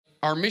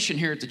our mission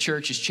here at the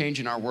church is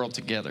changing our world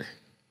together.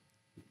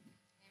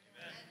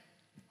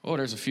 Oh,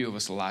 there's a few of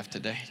us alive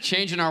today.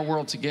 Changing our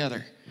world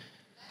together.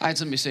 I had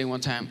somebody say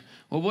one time,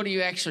 well, what are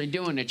you actually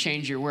doing to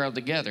change your world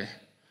together?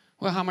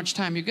 Well, how much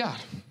time you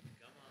got?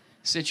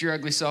 Sit your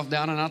ugly self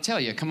down and I'll tell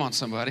you. Come on,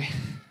 somebody.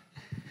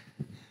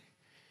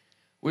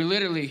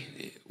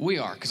 We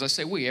are, because I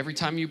say we. Every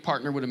time you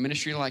partner with a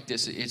ministry like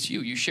this, it's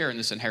you. You share in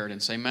this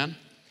inheritance, amen?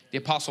 The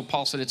Apostle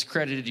Paul said it's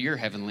credited to your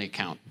heavenly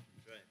account.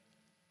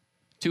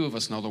 Two of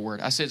us know the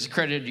word. I said it's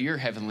credited to your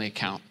heavenly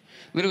account.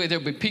 Literally,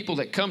 there'll be people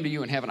that come to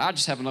you in heaven. I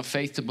just have enough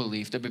faith to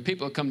believe. There'll be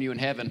people that come to you in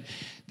heaven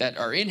that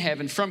are in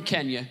heaven from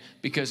Kenya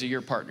because of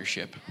your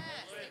partnership.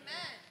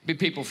 Be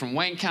people from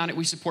Wayne County.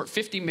 We support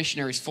 50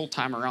 missionaries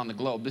full-time around the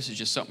globe. This is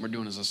just something we're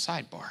doing as a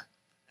sidebar.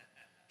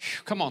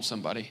 Whew, come on,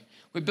 somebody.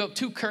 We built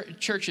 2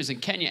 churches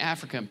in Kenya,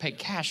 Africa, and paid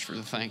cash for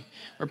the thing.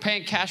 We're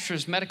paying cash for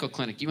this medical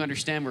clinic. You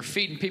understand? We're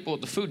feeding people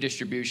with the food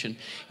distribution.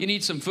 You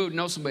need some food.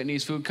 Know somebody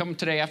needs food. Come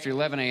today after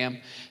 11 a.m.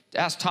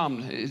 Ask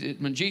Tom,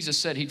 when Jesus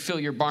said he'd fill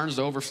your barns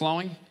to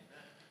overflowing.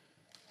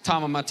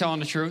 Tom, am I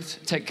telling the truth?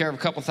 Take care of a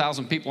couple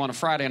thousand people on a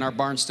Friday and our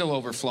barn's still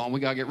overflowing. We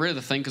got to get rid of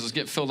the thing because it's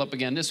getting filled up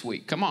again this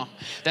week. Come on.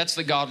 That's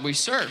the God we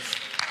serve.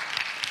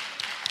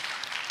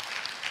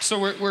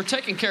 So we're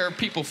taking care of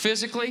people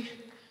physically,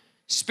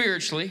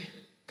 spiritually,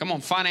 come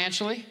on,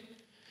 financially,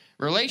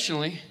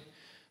 relationally,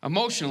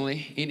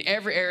 emotionally, in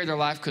every area of their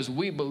life because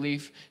we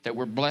believe that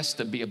we're blessed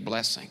to be a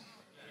blessing.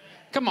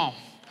 Come on.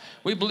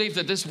 We believe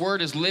that this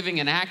word is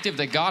living and active,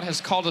 that God has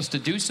called us to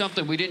do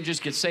something. We didn't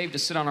just get saved to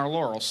sit on our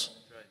laurels.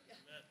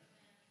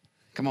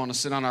 Come on, to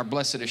sit on our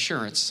blessed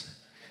assurance.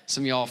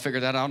 Some of y'all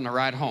figured that out on the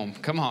ride home.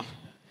 Come on.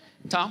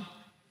 Tom?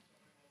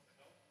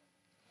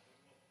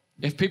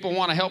 If people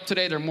want to help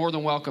today, they're more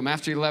than welcome.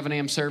 After the 11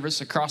 a.m.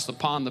 service, across the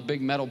pond, the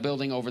big metal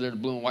building over there, the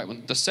blue and white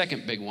one, the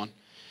second big one.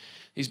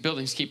 These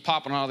buildings keep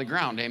popping out of the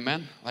ground,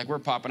 amen? Like we're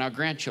popping out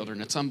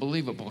grandchildren. It's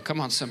unbelievable. Come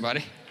on,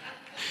 somebody.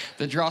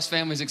 The Dross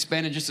family's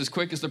expanding just as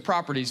quick as the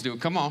properties do.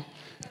 Come on.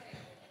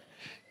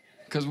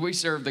 Because we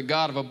serve the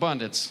God of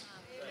abundance.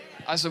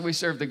 I said we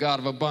serve the God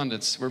of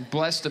abundance. We're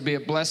blessed to be a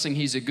blessing.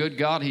 He's a good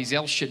God. He's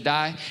El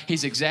Shaddai.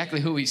 He's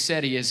exactly who he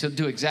said he is. He'll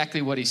do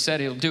exactly what he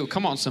said he'll do.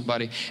 Come on,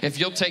 somebody. If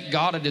you'll take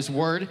God at his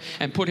word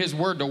and put his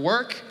word to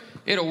work,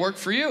 it'll work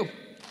for you.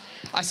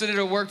 I said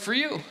it'll work for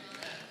you.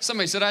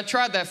 Somebody said, I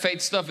tried that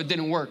faith stuff. It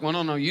didn't work.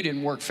 Well, no, you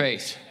didn't work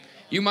faith.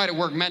 You might have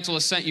worked mental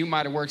assent. You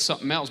might have worked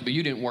something else, but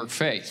you didn't work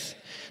faith.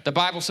 The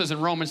Bible says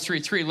in Romans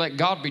 3:3, let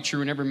God be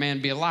true and every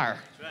man be a liar.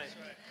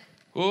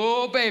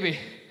 Oh, baby.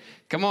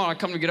 Come on, I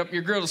come to get up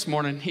your grill this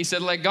morning. He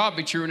said, let God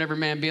be true and every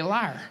man be a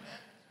liar.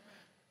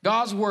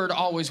 God's word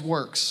always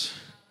works.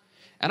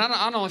 And I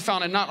not only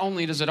found it, not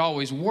only does it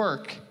always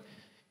work,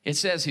 it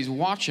says he's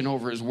watching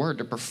over his word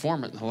to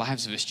perform it in the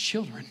lives of his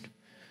children.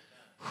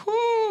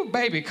 Whoo,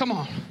 baby, come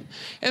on.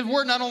 His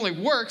word not only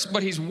works,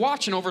 but he's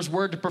watching over his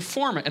word to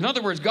perform it. In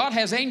other words, God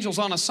has angels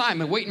on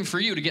assignment waiting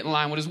for you to get in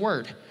line with his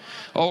word.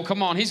 Oh,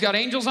 come on. He's got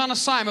angels on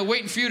assignment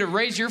waiting for you to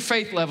raise your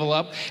faith level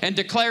up and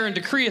declare and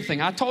decree a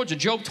thing. I told you,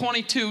 Job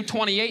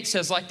 22:28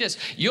 says like this,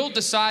 you'll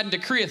decide and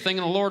decree a thing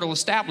and the Lord will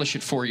establish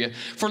it for you.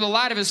 For the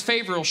light of his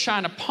favor will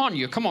shine upon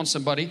you. Come on,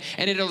 somebody.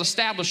 And it'll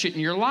establish it in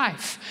your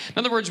life. In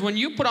other words, when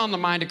you put on the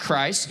mind of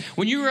Christ,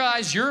 when you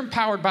realize you're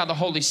empowered by the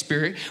Holy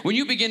Spirit, when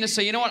you begin to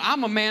say, you know what,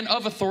 I'm a man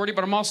of authority,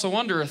 but I'm also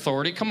under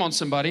authority. Come on,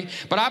 somebody.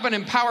 But I've been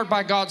empowered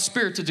by God's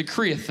Spirit to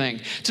decree a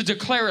thing, to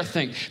declare a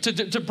thing,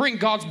 to bring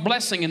God's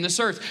blessing in this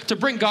earth,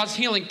 to bring God's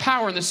healing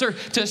power in this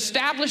earth, to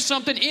establish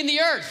something in the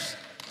earth.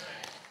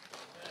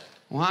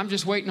 Well, I'm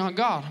just waiting on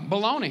God.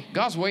 Baloney.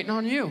 God's waiting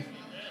on you.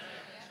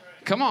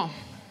 Come on.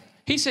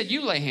 He said,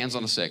 you lay hands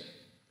on the sick.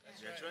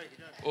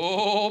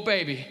 Oh,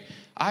 baby.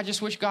 I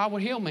just wish God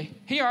would heal me.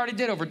 He already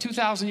did over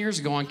 2,000 years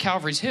ago on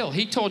Calvary's Hill.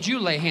 He told you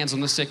lay hands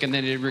on the sick and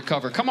then they'd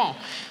recover. Come on.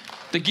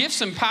 The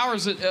gifts and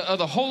powers of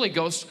the Holy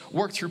Ghost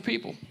work through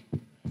people.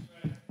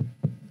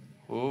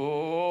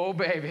 Oh,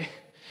 baby.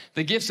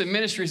 The gifts and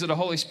ministries of the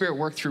Holy Spirit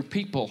work through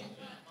people.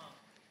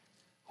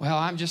 Well,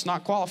 I'm just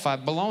not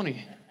qualified.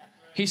 Baloney.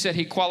 He said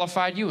he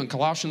qualified you in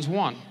Colossians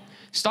 1.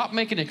 Stop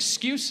making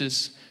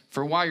excuses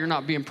for why you're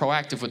not being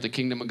proactive with the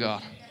kingdom of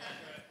God.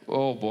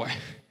 Oh, boy.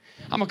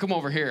 I'm going to come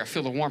over here. I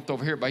feel the warmth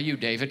over here by you,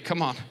 David.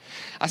 Come on.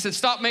 I said,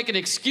 stop making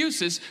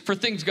excuses for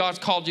things God's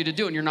called you to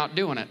do and you're not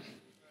doing it.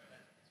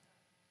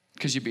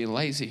 Because you're being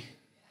lazy.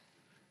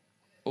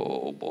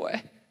 Oh,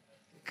 boy.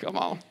 Come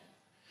on.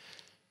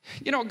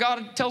 You know,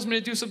 God tells me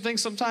to do some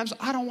things sometimes.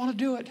 I don't want to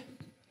do it.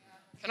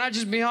 Can I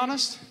just be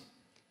honest?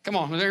 Come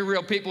on, are there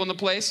real people in the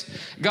place?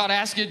 God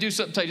asks you to do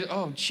something. Tell you,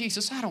 oh,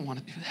 Jesus, I don't want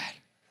to do that.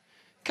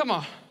 Come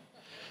on.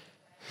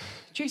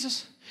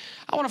 Jesus,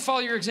 I want to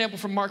follow your example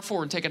from Mark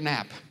 4 and take a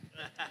nap.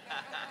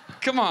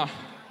 Come on.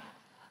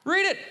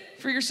 Read it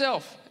for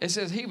yourself. It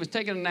says he was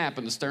taking a nap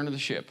in the stern of the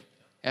ship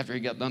after he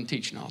got done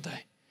teaching all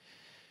day.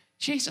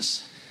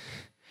 Jesus,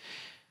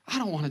 I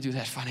don't want to do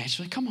that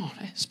financially. Come on,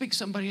 speak to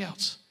somebody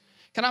else.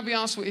 Can I be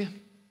honest with you?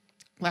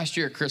 Last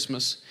year at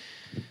Christmas,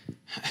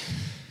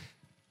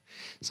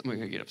 somebody's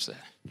going to get upset.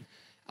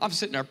 I'm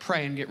sitting there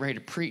praying, getting ready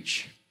to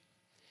preach.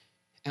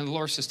 And the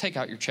Lord says, take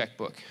out your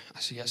checkbook. I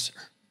said, yes,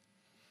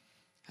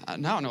 sir.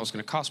 Now I know it's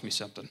going to cost me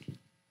something.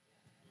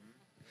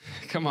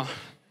 Come on.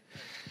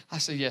 I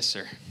said, yes,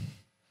 sir.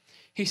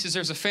 He says,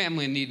 there's a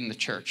family in need in the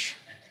church.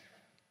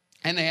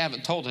 And they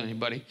haven't told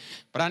anybody,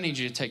 but I need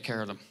you to take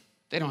care of them.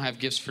 They don't have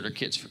gifts for their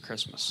kids for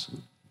Christmas.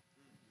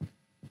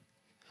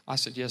 I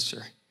said, yes,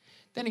 sir.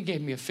 Then he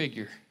gave me a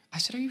figure. I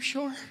said, are you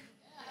sure?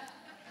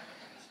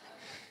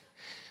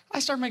 I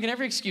started making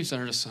every excuse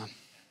under the sun.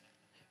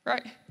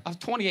 Right? I'm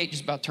 28,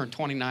 just about turned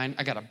 29.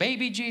 I got a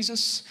baby,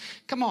 Jesus.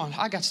 Come on,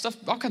 I got stuff,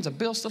 all kinds of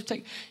bills, stuff to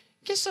take.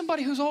 Get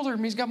somebody who's older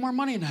than me, who's got more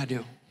money than I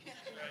do.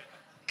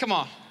 Come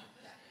on.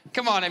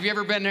 Come on, have you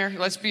ever been there?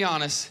 Let's be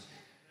honest.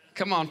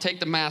 Come on, take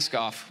the mask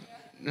off.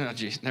 No,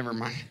 geez, never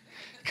mind.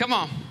 Come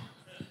on.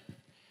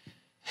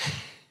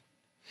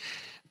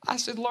 I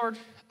said, Lord,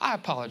 I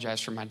apologize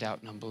for my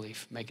doubt and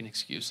unbelief, making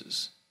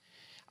excuses.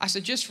 I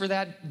said, just for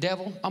that,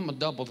 devil, I'm going to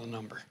double the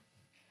number.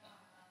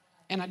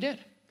 And I did.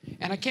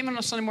 And I came in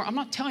on Sunday morning. I'm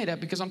not telling you that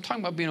because I'm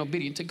talking about being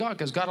obedient to God,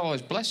 because God will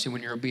always bless you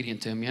when you're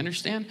obedient to him. You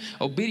understand?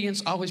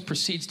 Obedience always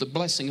precedes the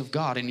blessing of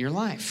God in your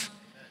life.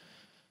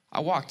 I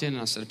walked in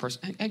and I said,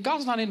 and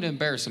God's not into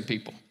embarrassing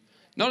people.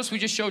 Notice we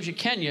just showed you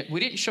Kenya. We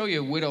didn't show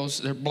you widows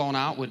that are blown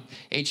out with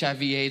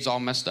HIV, AIDS all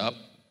messed up.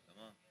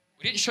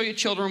 We didn't show you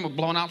children with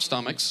blown out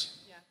stomachs,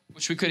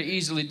 which we could have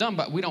easily done,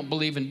 but we don't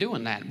believe in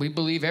doing that. We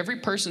believe every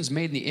person's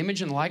made in the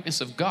image and likeness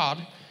of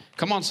God.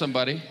 Come on,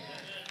 somebody.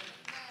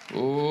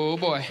 Oh,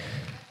 boy.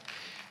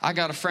 I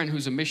got a friend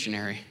who's a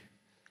missionary,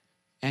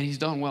 and he's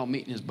done well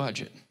meeting his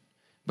budget.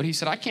 But he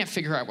said, I can't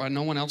figure out why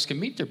no one else can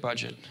meet their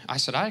budget. I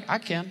said, I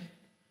can.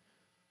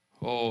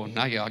 Oh,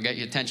 now y'all got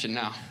your attention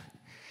now.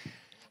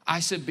 I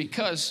said,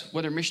 because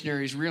whether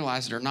missionaries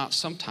realize it or not,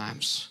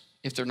 sometimes,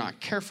 if they're not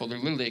careful, they're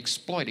literally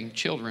exploiting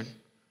children.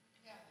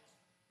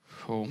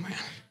 Oh, man.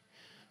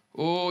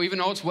 Oh, even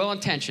though it's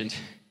well-intentioned.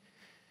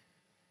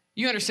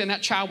 You understand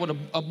that child with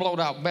a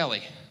blowed-out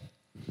belly.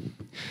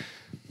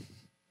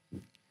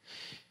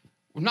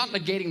 We're not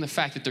negating the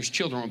fact that there's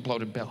children with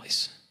bloated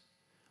bellies.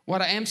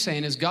 What I am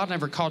saying is God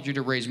never called you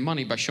to raise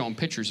money by showing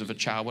pictures of a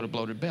child with a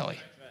bloated belly.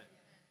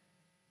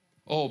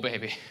 Oh,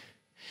 baby.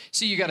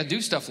 See, you got to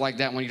do stuff like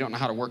that when you don't know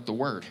how to work the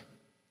word.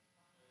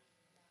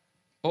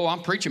 Oh,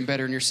 I'm preaching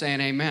better and you're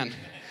saying amen.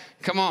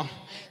 Come on.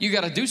 You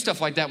got to do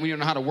stuff like that when you don't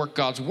know how to work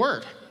God's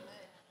word.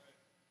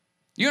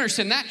 You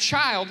understand that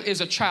child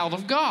is a child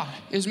of God,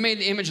 is made in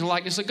the image and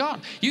likeness of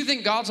God. You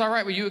think God's all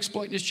right with you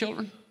exploiting his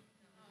children?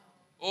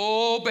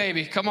 Oh,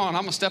 baby, come on.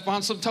 I'm going to step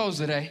on some toes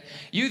today.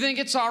 You think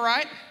it's all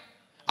right?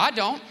 I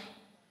don't.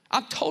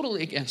 I'm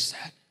totally against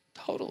that.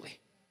 Totally.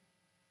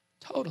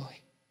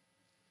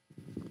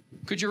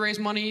 Could you raise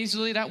money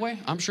easily that way?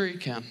 I'm sure you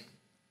can.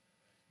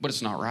 But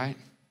it's not right.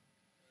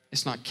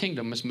 It's not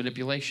kingdom, it's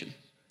manipulation.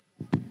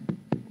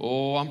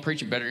 Oh, I'm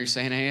preaching better. You're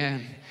saying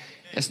amen.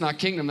 It's not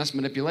kingdom, that's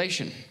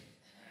manipulation.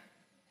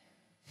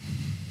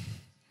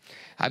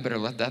 I better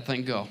let that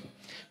thing go.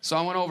 So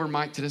I went over,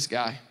 Mike, to this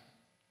guy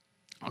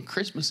on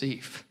Christmas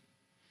Eve.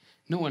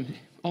 No one,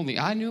 only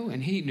I knew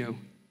and he knew.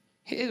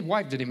 His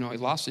wife didn't even know he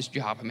lost his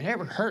job. I mean, they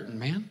were hurting,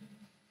 man.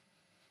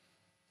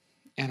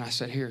 And I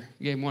said, here,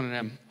 gave him one of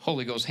them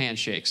Holy Ghost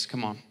handshakes.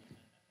 Come on.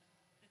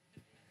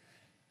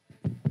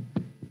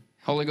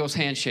 Holy Ghost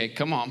handshake,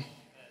 come on.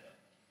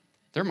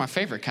 They're my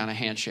favorite kind of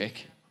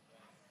handshake.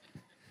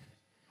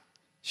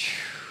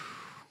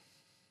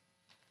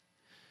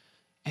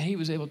 And he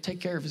was able to take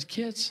care of his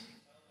kids,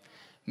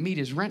 meet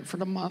his rent for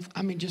the month.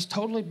 I mean, just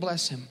totally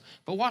bless him.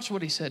 But watch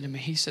what he said to me.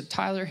 He said,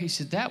 Tyler, he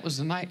said, that was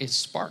the night it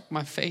sparked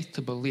my faith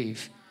to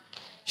believe.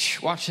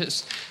 Watch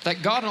this.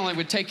 That God not only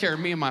would take care of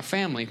me and my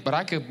family, but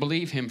I could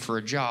believe him for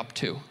a job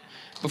too.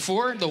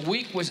 Before the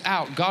week was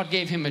out, God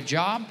gave him a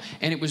job,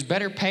 and it was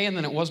better paying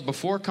than it was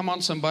before. Come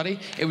on, somebody.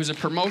 It was a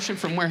promotion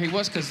from where he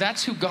was, because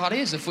that's who God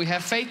is. If we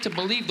have faith to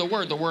believe the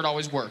word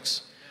always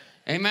works.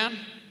 Amen?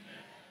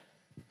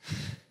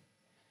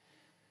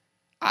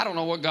 I don't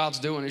know what God's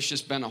doing. It's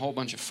just been a whole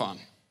bunch of fun.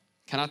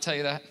 Can I tell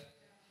you that?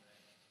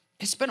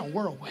 It's been a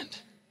whirlwind.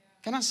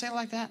 Can I say it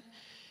like that?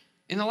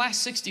 In the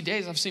last 60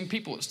 days, I've seen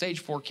people with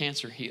stage 4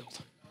 cancer healed.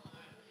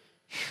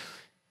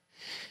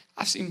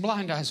 I've seen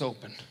blind eyes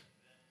open.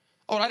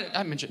 Oh,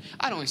 I mentioned,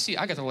 I don't see it.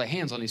 I got to lay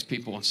hands on these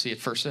people and see it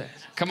firsthand.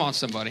 Come on,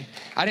 somebody.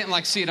 I didn't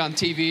like see it on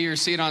TV or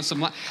see it on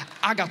some,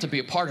 I got to be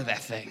a part of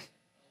that thing.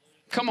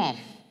 Come on.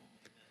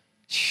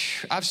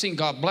 I've seen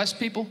God bless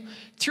people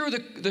through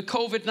the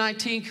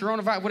COVID-19,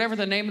 coronavirus, whatever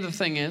the name of the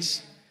thing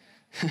is.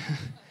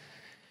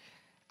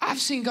 I've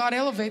seen God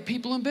elevate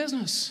people in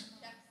business.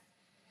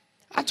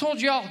 I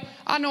told y'all,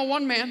 I know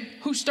one man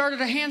who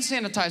started a hand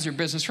sanitizer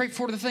business right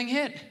before the thing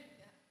hit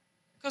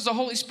because the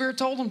Holy Spirit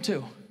told him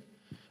to.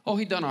 Oh,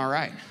 he done all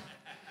right.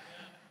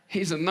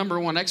 He's the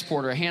 #1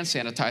 exporter of hand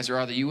sanitizer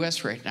out of the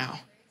U.S. right now.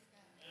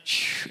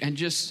 And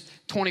just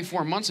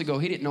 24 months ago,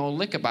 he didn't know a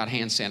lick about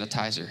hand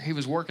sanitizer. He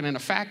was working in a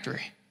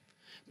factory.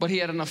 But he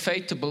had enough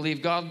faith to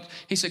believe God.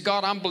 He said,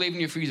 God, I'm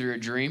believing you for either a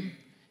dream,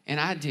 an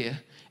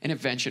idea, an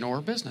invention, or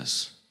a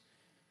business.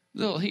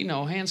 Little he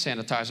hand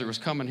sanitizer was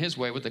coming his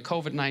way with the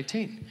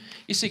COVID-19.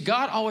 You see,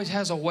 God always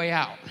has a way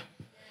out.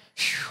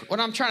 What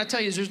I'm trying to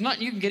tell you is there's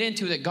nothing you can get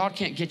into that God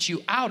can't get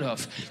you out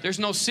of. There's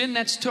no sin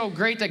that's so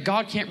great that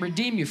God can't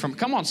redeem you from.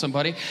 Come on,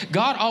 somebody.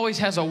 God always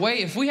has a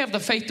way. If we have the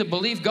faith to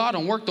believe God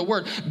and work the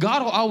word,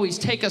 God will always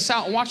take us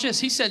out. And watch this.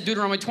 He said,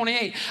 Deuteronomy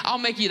 28, I'll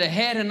make you the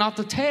head and not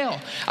the tail.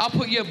 I'll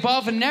put you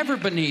above and never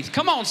beneath.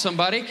 Come on,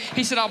 somebody.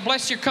 He said, I'll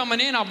bless you coming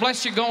in. I'll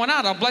bless you going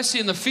out. I'll bless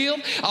you in the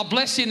field. I'll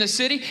bless you in the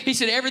city. He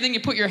said, everything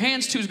you put your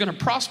hands to is going to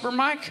prosper,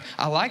 Mike.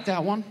 I like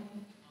that one.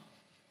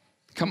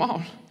 Come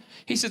on.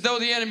 He said, though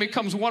the enemy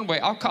comes one way,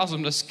 I'll cause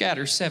him to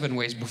scatter 7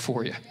 ways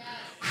before you.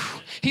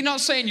 He's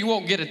not saying you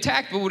won't get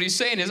attacked, but what he's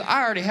saying is,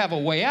 I already have a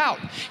way out.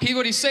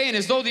 What he's saying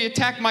is, though the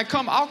attack might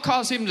come, I'll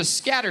cause him to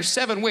scatter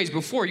 7 ways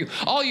before you.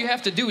 All you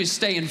have to do is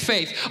stay in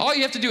faith. All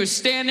you have to do is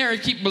stand there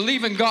and keep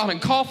believing God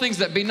and call things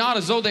that be not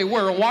as though they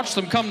were and watch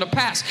them come to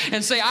pass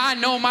and say, I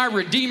know my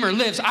Redeemer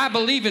lives. I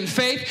believe in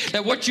faith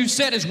that what you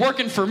said is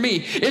working for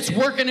me. It's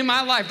working in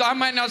my life. I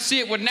might not see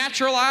it with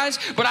natural eyes,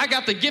 but I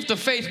got the gift of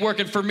faith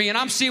working for me, and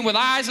I'm seeing with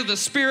eyes of the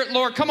Spirit,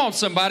 Lord. Come on,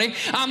 somebody.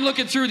 I'm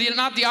looking through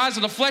not the eyes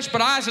of the flesh,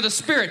 but eyes of the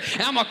Spirit.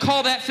 And I'm going to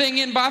call that thing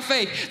in by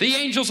faith. The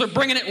angels are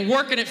bringing it and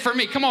working it for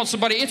me. Come on,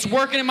 somebody. It's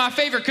working in my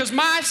favor because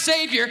my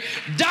Savior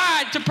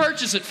died to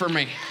purchase it for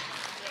me.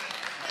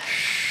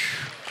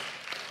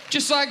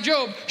 Just like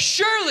Job,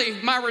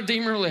 surely my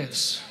Redeemer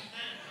lives.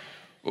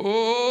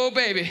 Oh,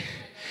 baby.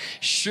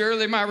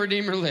 Surely my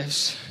Redeemer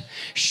lives.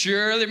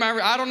 Surely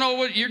I don't know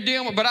what you're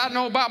dealing with, but I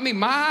know about me.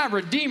 My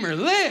Redeemer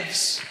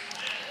lives.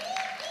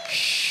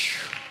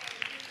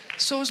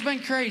 So it's been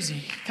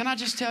crazy. Can I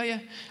just tell you?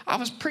 I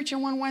was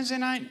preaching one Wednesday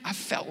night. I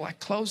felt like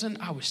closing.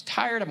 I was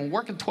tired. I've been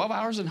working 12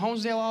 hours in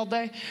Honesdale all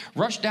day.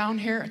 Rushed down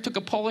here. I took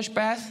a Polish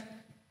bath.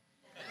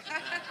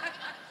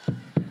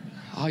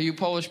 All you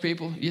Polish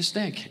people, you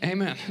stink.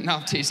 Amen. No,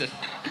 I'm teasing.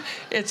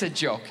 It's a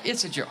joke.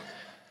 It's a joke.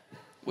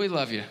 We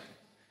love you.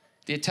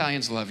 The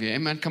Italians love you.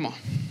 Amen. Come on.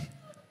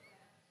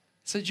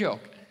 It's a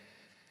joke.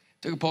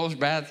 Took a Polish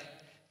bath.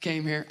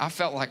 Came here. I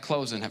felt like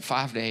closing at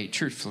 5 to 8,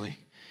 truthfully.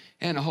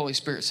 And the Holy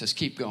Spirit says,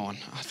 keep going.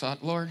 I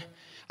thought, Lord,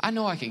 I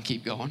know I can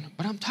keep going,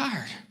 but I'm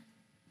tired.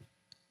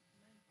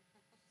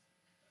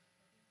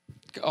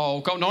 Oh,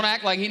 don't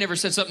act like he never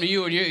said something to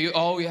you. And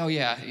oh,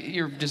 yeah,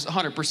 you're just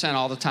 100%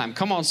 all the time.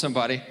 Come on,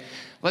 somebody.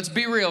 Let's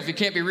be real. If you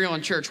can't be real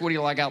in church, what do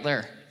you like out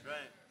there?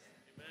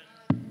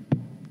 Right.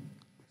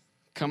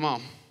 Come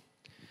on.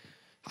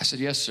 I said,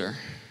 yes, sir.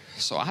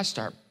 So I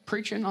start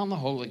preaching on the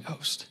Holy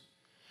Ghost.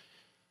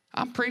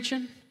 I'm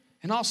preaching,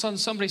 and all of a sudden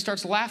somebody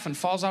starts laughing,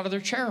 falls out of their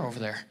chair over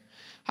there.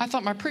 I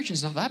thought my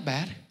preaching's not that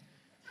bad.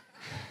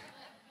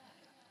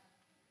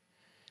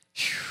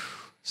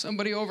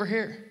 Somebody over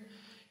here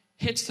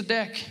hits the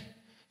deck,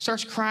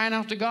 starts crying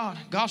out to God.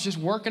 God's just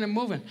working and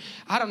moving.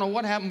 I don't know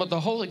what happened, but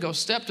the Holy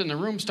Ghost stepped in the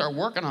room, started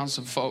working on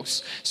some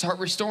folks, start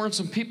restoring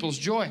some people's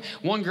joy.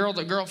 One girl,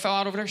 the girl fell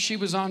out over there. She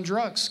was on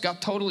drugs,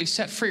 got totally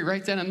set free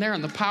right then and there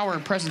in the power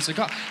and presence of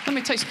God. Let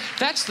me tell you,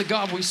 that's the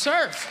God we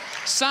serve.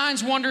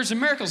 Signs, wonders, and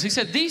miracles. He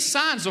said, these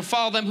signs will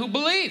follow them who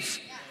believe.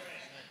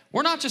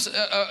 We're not just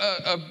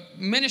a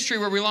ministry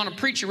where we want to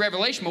preach a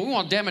revelation, but we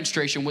want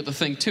demonstration with the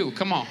thing too.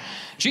 Come on.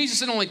 Jesus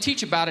didn't only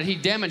teach about it, he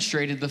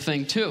demonstrated the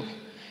thing too.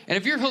 And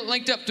if you're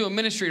linked up to a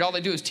ministry and all they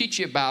do is teach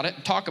you about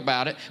it, talk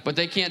about it, but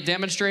they can't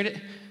demonstrate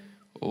it,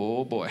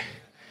 oh boy.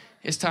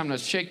 It's time to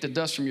shake the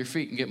dust from your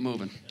feet and get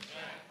moving.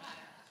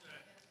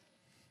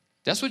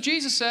 That's what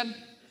Jesus said.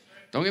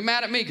 Don't get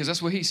mad at me because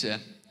that's what he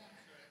said.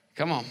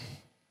 Come on.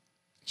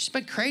 It's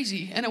been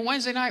crazy. And a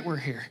Wednesday night we're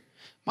here.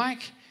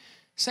 Mike,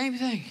 same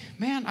thing.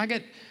 Man, I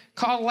get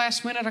called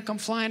last minute. I come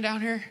flying down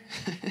here.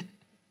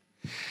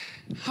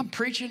 I'm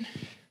preaching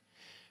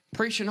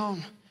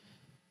on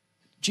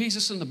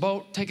Jesus in the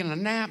boat, taking a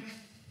nap,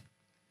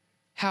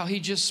 how he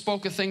just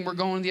spoke a thing, we're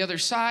going the other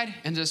side,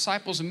 and the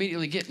disciples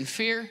immediately get in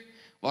fear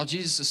while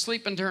Jesus is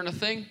sleeping during a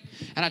thing.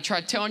 And I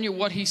tried telling you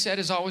what he said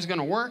is always going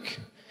to work.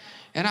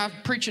 And I'm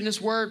preaching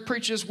this word,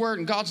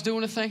 and God's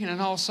doing a thing, and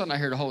then all of a sudden I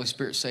hear the Holy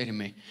Spirit say to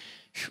me,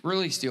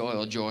 release the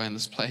oil of joy in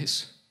this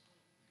place.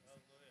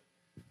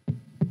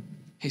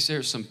 He said,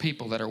 there's some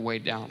people that are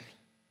weighed down.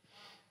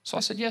 So I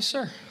said, yes,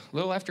 sir. A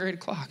little after 8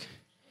 o'clock.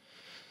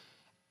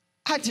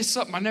 I did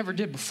something I never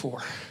did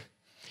before.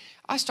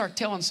 I start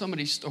telling some of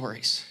these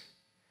stories.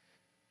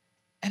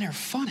 And they're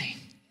funny.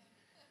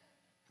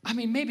 I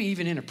mean, maybe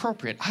even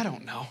inappropriate. I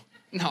don't know.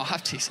 No, I'm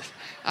teasing.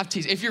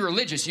 If you're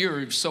religious, you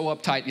were so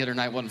uptight the other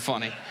night, it wasn't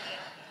funny.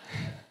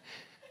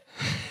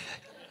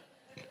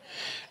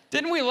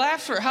 Didn't we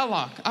laugh for how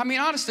long? I mean,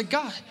 honest to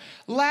God,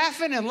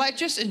 laughing and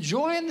just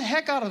enjoying the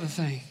heck out of the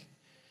thing.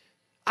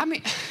 I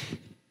mean,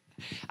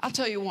 I'll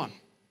tell you one.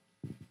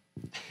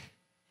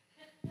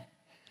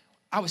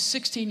 I was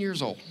 16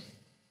 years old.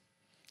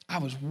 I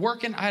was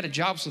working. I had a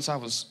job since I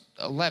was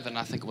 11,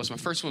 I think it was. My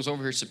first one was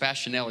over here at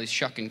Sebastianelli's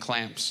shucking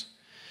clams.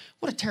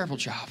 What a terrible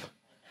job.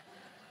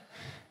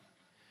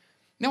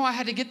 No, I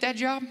had to get that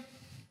job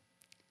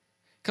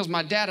because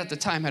my dad at the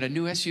time had a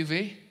new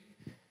SUV.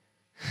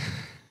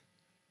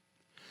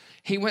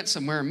 He went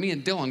somewhere, and me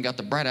and Dylan got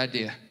the bright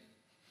idea.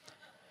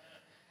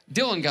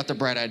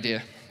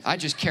 I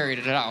just carried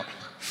it out.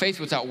 Faith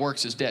without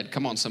works is dead.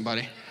 Come on,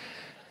 somebody.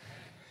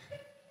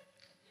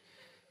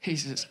 He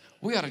says,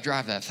 we ought to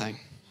drive that thing.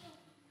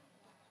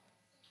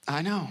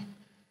 I know.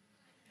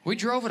 We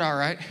drove it all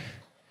right.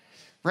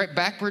 Right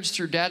backwards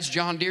through Dad's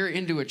John Deere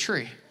into a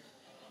tree.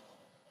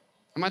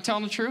 Am I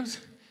telling the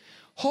truth?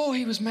 Oh,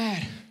 he was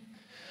mad.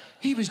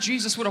 He was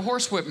Jesus with a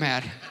horsewhip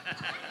mad.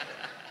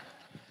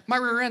 My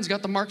rear end's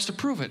got the marks to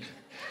prove it.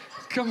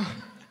 Come on.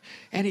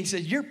 And he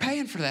said, you're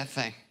paying for that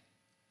thing.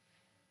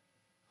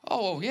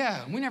 Oh,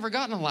 yeah, we never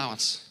got an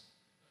allowance.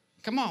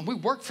 Come on, we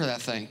worked for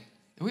that thing.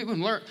 We've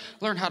been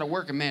learned how to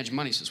work and manage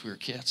money since we were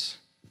kids.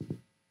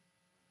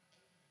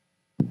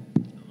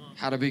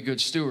 How to be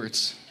good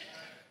stewards.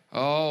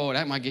 Oh,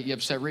 that might get you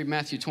upset. Read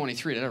Matthew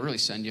 23. That'll really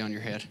send you on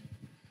your head.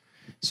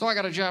 So I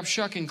got a job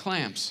shucking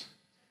clams.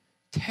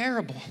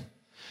 Terrible.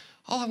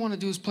 All I want to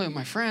do is play with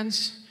my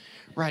friends,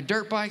 ride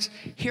dirt bikes.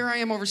 Here I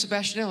am over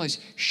Sebastianelli's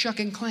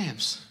shucking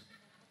clams.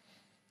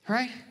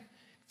 Right?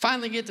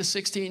 Finally get to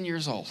 16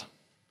 years old.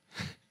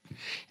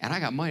 And I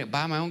got money to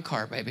buy my own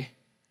car, baby.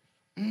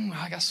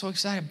 I got so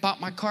excited, bought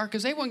my car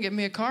because they wouldn't give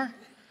me a car.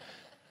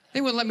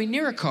 They wouldn't let me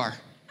near a car.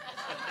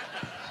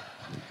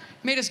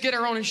 Made us get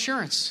our own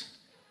insurance.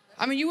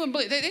 I mean, you wouldn't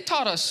believe, they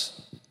taught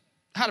us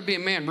how to be a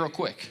man real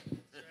quick.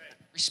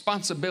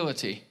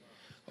 Responsibility.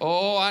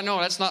 Oh, I know,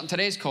 that's not in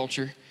today's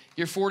culture.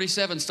 You're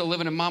 47, still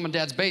living in mom and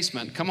dad's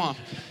basement. Come on.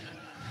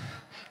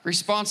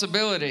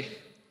 Responsibility.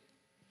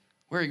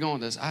 Where are you going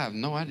with this? I have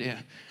no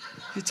idea.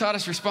 He taught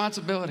us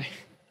responsibility.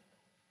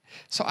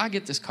 So I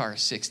get this car at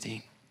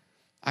 16.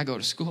 I go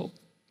to school.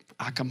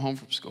 I come home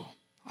from school.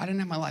 I didn't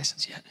have my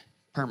license yet.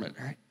 Permit,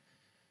 right?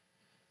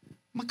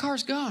 My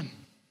car's gone.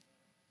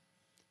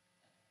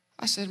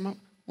 I said,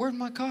 where's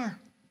my car?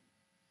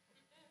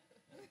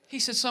 He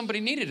said, somebody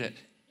needed it.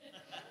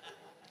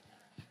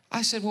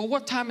 I said, well,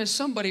 what time is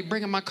somebody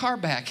bringing my car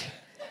back?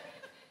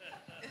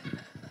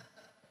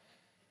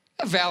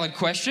 A valid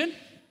question.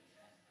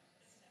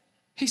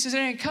 He says, it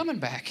ain't coming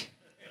back.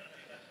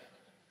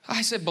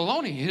 I said,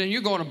 baloney,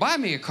 you're going to buy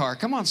me a car.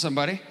 Come on,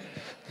 somebody.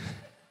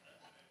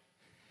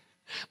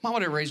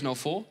 Mama didn't raise no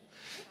fool.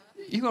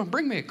 You're going to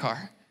bring me a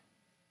car.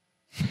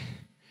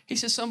 He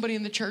says, somebody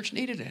in the church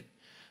needed it.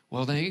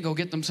 Well, then you go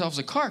get themselves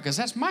a car because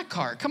that's my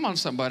car. Come on,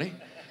 somebody.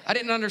 I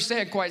didn't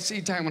understand quite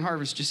seed time and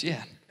harvest just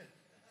yet.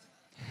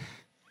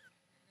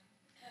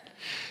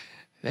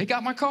 They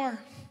got my car.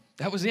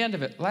 That was the end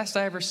of it. Last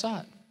I ever saw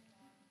it.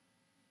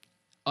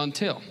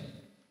 Until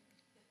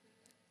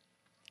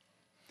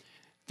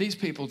these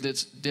people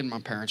did my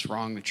parents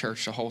wrong, the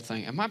church, the whole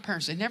thing. And my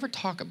parents, they never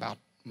talk about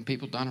when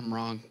people done them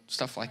wrong,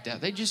 stuff like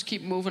that. They just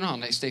keep moving on.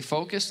 They stay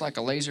focused like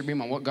a laser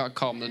beam on what God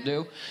called them to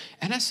do.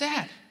 And that's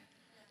sad.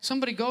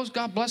 Somebody goes,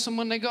 God bless them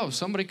when they go.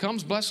 Somebody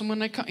comes, bless them when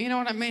they come. You know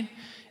what I mean?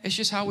 It's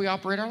just how we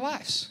operate our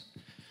lives.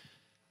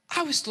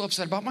 I was still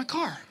upset about my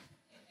car.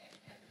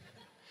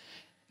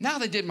 Now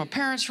they did my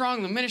parents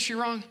wrong, the ministry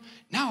wrong.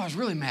 Now I was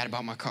really mad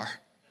about my car.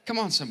 Come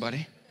on,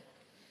 somebody.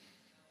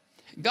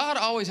 God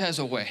always has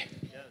a way.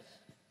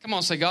 Come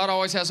on, say, God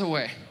always has a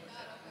way.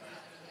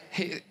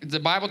 The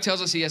Bible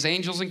tells us he has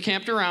angels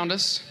encamped around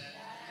us.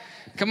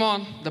 Come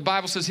on, the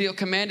Bible says he'll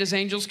command his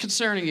angels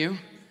concerning you.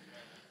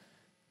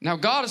 Now,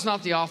 God is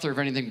not the author of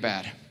anything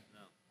bad.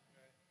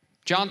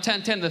 John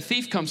 10:10, the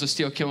thief comes to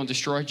steal, kill, and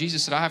destroy.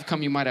 Jesus said, I have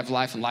come you might have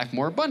life and life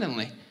more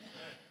abundantly.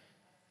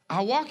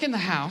 I walk in the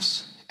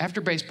house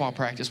after baseball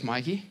practice,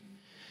 Mikey,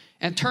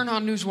 and turn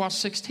on Newswatch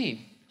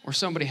 16, or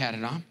somebody had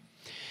it on.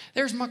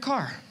 There's my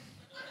car.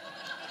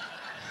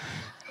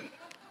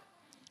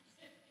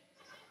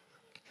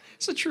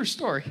 It's a true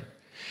story.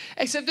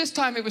 Except this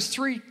time it was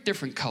 3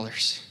 different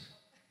colors.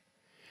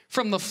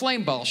 From the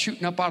flame ball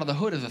shooting up out of the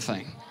hood of the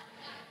thing.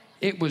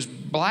 It was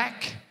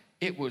black,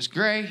 it was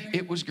gray,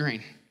 it was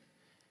green.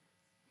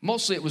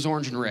 Mostly it was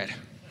orange and red.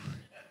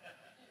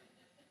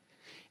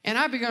 And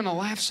I began to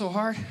laugh so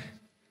hard.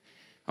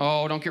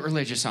 Oh, don't get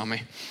religious on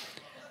me.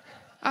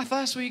 I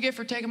thought that's what you get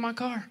for taking my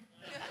car.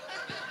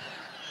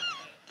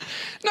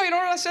 No, you know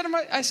what I said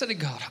I said to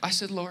God, I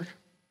said, Lord,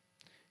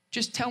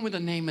 just tell me the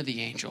name of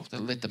the angel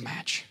that lit the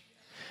match.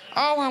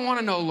 All I want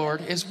to know,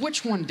 Lord, is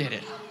which one did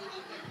it.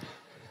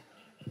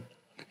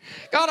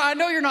 God, I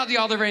know you're not the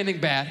author of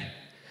anything bad,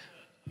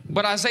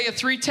 but Isaiah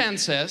 3:10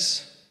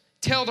 says,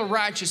 tell the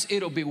righteous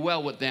it'll be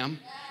well with them,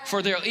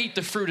 for they'll eat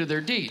the fruit of their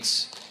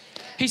deeds.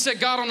 He said,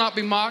 God will not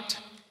be mocked.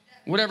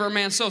 Whatever a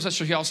man sows, that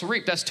shall he also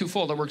reap. That's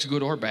twofold. That works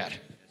good or bad.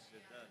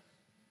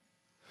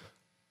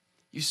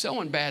 You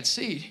sowing bad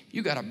seed,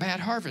 you got a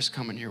bad harvest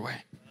coming your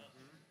way.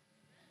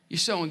 You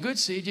sowing good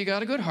seed, you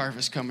got a good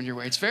harvest coming your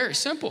way. It's very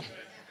simple.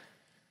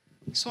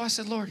 So I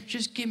said, Lord,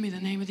 just give me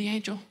the name of the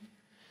angel.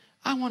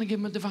 I want to give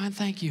him a divine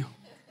thank you.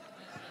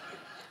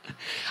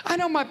 I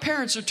know my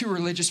parents are too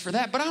religious for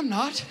that, but I'm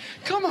not.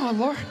 Come on,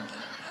 Lord.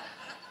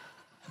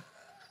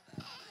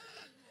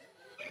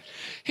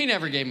 He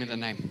never gave me the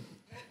name.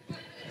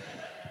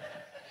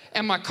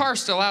 And my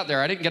car's still out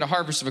there. I didn't get a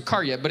harvest of a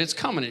car yet, but it's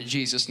coming in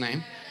Jesus'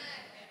 name.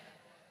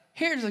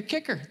 Here's the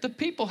kicker. The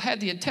people had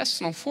the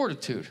intestinal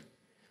fortitude.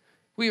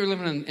 We were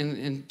living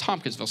in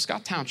Tompkinsville,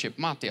 Scott Township,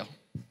 Montdale.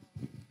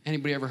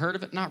 Anybody ever heard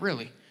of it? Not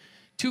really.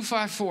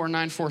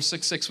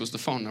 254-9466 was the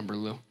phone number,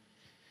 Lou.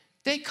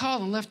 They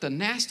called and left the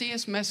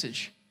nastiest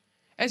message,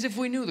 as if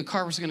we knew the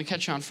car was going to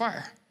catch on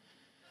fire.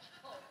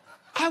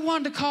 I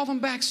wanted to call them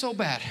back so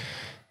bad,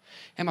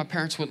 and my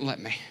parents wouldn't let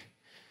me.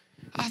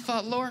 I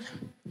thought, Lord,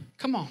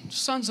 come on,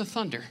 sons of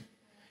thunder,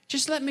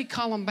 just let me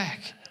call them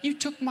back. You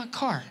took my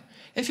car.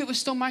 If it was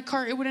still my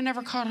car, it would have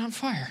never caught on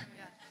fire.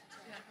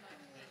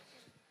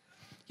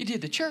 You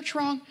did the church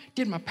wrong,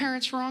 did my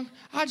parents wrong.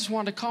 I just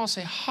wanted to call and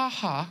say, ha,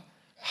 ha,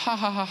 ha,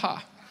 ha, ha,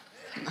 ha.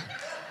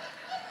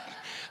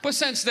 But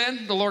since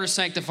then, the Lord has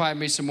sanctified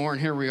me some more, and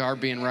here we are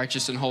being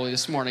righteous and holy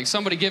this morning.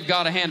 Somebody give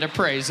God a hand of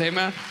praise,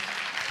 amen?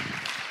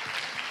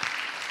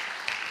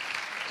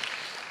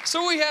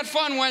 So we had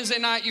fun Wednesday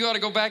night. You ought to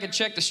go back and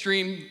check the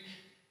stream.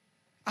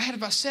 I had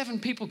about 7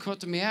 people come up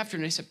to me after,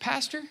 and they said,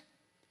 Pastor,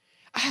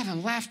 I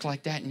haven't laughed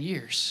like that in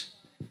years.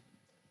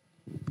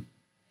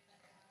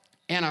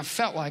 And I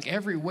felt like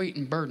every weight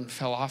and burden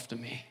fell off to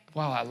me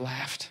while I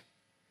laughed.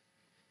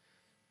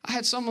 I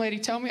had some lady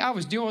tell me I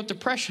was dealing with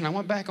depression. I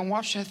went back and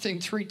watched that thing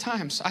 3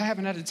 times. I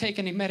haven't had to take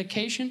any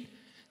medication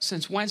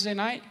since Wednesday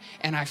night,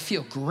 and I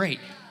feel great.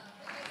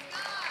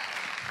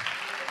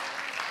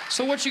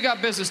 So what you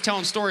got business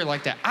telling a story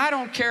like that? I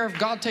don't care if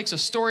God takes a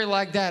story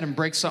like that and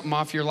breaks something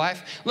off your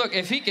life. Look,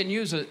 if he can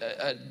use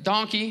a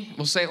donkey,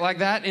 we'll say it like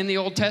that, in the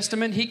Old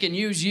Testament, he can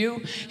use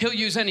you. He'll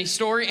use any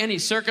story, any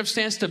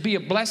circumstance to be a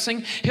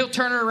blessing. He'll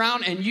turn it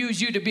around and use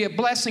you to be a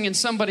blessing in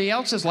somebody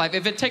else's life.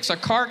 If it takes a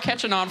car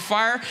catching on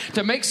fire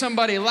to make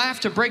somebody laugh,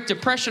 to break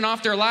depression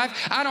off their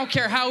life, I don't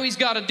care how he's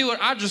got to do it.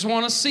 I just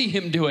want to see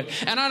him do it.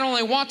 And I don't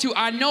only want to,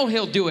 I know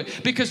he'll do it.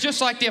 Because just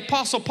like the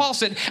Apostle Paul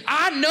said,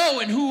 I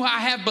know in who I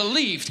have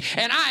believed.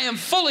 And I am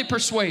fully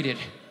persuaded.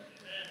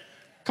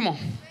 Come on.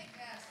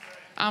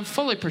 I'm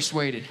fully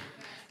persuaded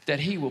that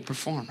he will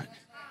perform it.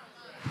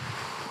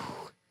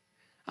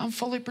 I'm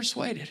fully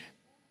persuaded.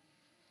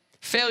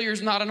 Failure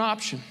is not an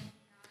option.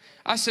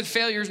 I said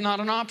failure is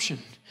not an option.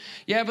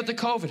 Yeah, but the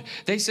COVID,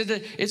 they said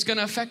that it's going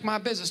to affect my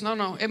business.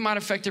 No, it might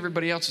affect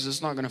everybody else's.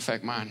 It's not going to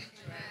affect mine.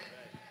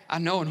 I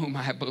know in whom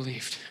I have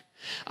believed.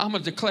 I'm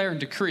going to declare and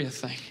decree a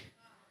thing.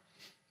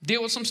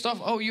 Deal with some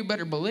stuff. Oh, you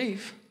better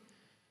believe.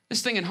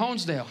 This thing in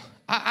Honesdale,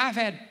 I've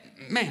had,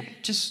 man,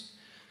 just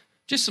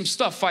some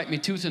stuff fight me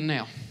tooth and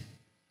nail.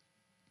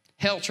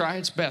 Hell try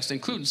its best,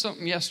 including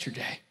something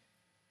yesterday.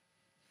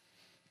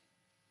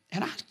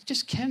 And I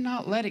just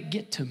cannot let it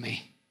get to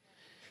me.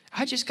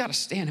 I just got to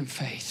stand in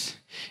faith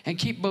and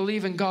keep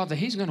believing God that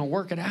he's going to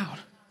work it out.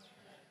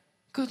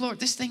 Good Lord,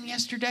 this thing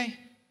yesterday,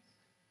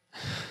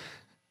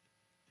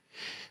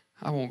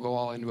 I won't go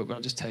all into it, but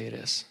I'll just tell you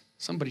this.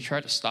 Somebody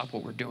tried to stop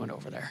what we're doing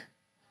over there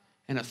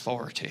in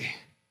authority.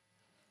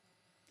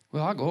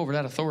 Well, I'll go over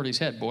that authority's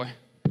head, boy.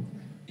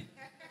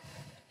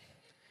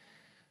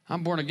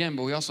 I'm born again,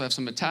 but we also have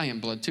some Italian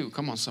blood too.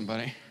 Come on,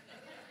 somebody.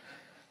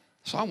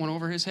 So I went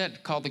over his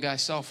head, called the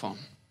guy's cell phone.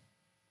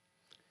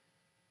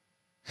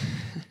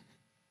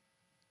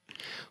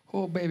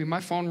 Oh, baby,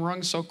 my phone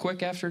rung so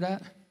quick after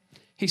that.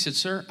 He said,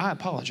 sir, I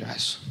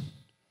apologize.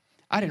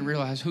 I didn't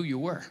realize who you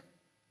were.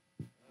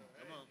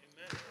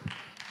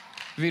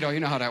 Vito, you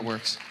know how that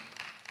works.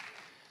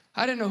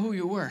 I didn't know who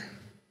you were.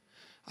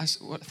 I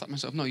thought to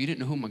myself, no, you didn't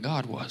know who my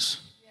God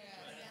was.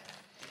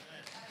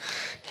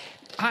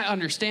 I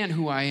understand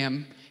who I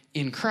am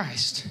in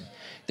Christ.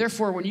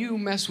 Therefore, when you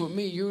mess with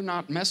me, you're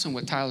not messing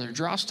with Tyler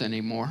Drost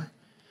anymore.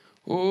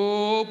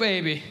 Oh,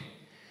 baby,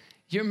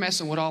 you're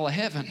messing with all of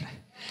heaven.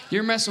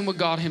 You're messing with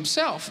God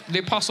himself. The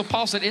Apostle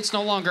Paul said, it's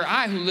no longer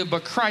I who live,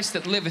 but Christ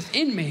that liveth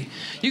in me.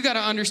 You got to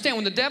understand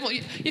when the devil,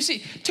 you see,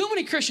 too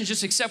many Christians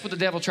just accept what the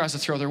devil tries to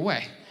throw their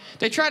way.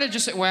 They try to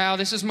just say, well,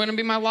 this is going to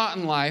be my lot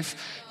in life.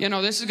 You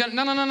know, this is going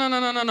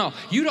to, no.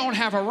 You don't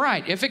have a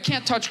right. If it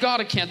can't touch God,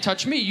 it can't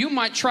touch me. You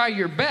might try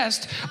your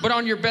best, but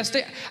on your best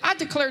day. I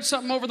declared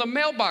something over the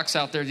mailbox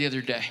out there the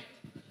other day.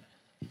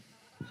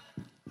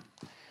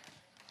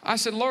 I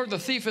said, Lord, the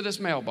thief of this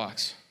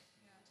mailbox.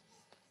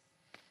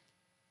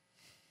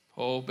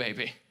 Oh,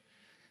 baby.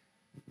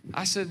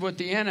 I said, what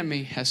the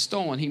enemy has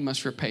stolen, he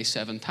must repay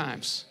 7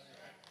 times.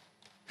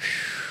 Whew.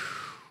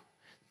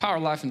 Power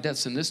of life and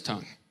death's in this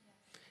tongue.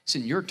 It's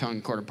in your tongue,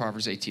 according to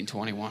Proverbs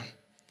 18:21.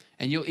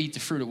 And you'll eat the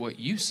fruit of what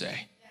you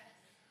say.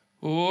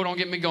 Oh, don't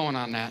get me going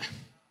on that.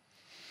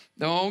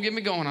 Don't get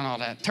me going on all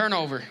that. Turn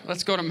over.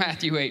 Let's go to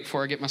Matthew 8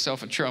 before I get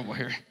myself in trouble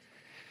here.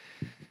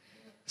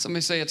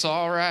 Somebody say it's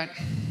all right.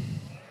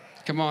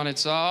 Come on,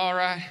 it's all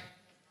right.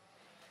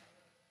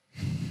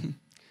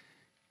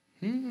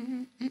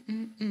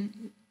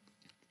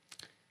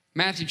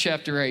 Matthew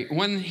chapter 8.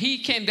 When he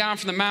came down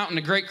from the mountain,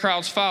 the great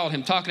crowds followed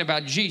him, talking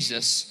about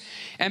Jesus.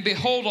 And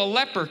behold, a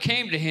leper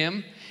came to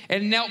him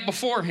and knelt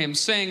before him,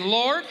 saying,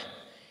 Lord,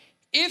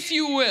 if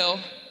you will,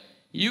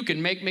 you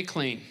can make me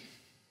clean.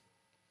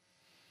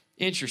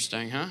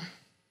 Interesting, huh?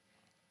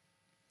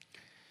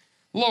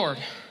 Lord,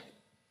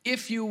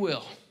 if you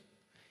will,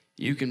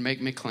 you can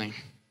make me clean.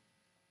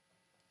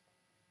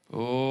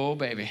 Oh,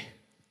 baby.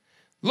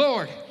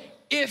 Lord,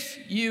 if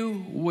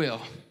you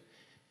will,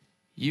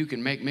 you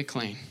can make me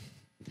clean.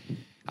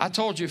 I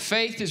told you,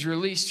 faith is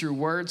released through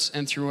words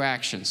and through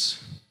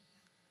actions.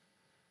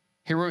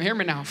 Hear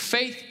me now.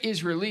 Faith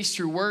is released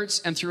through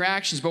words and through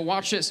actions. But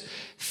watch this.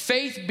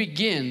 Faith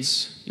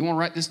begins, you want to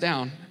write this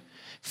down.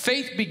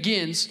 Faith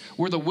begins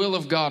where the will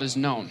of God is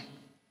known.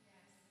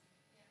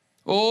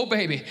 Oh,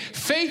 baby.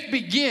 Faith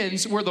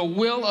begins where the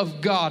will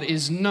of God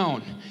is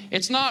known.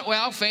 It's not,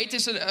 well, faith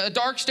is a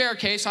dark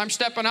staircase. I'm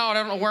stepping out. I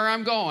don't know where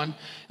I'm going.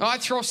 Oh, I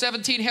throw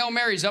 17 Hail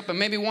Marys up and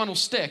maybe one will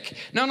stick.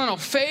 No.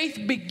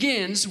 Faith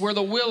begins where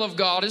the will of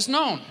God is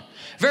known.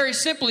 Very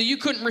simply, you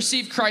couldn't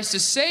receive Christ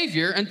as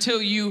Savior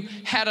until you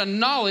had a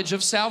knowledge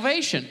of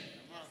salvation.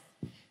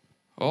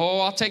 Oh,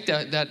 I'll take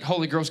that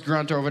Holy Ghost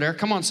grunt over there.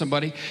 Come on,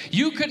 somebody.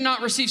 You could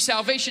not receive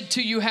salvation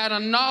till you had a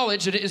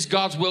knowledge that it is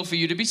God's will for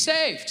you to be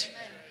saved.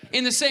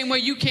 In the same way,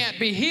 you can't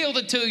be healed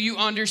until you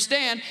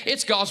understand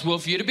it's God's will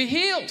for you to be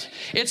healed.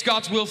 It's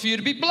God's will for you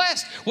to be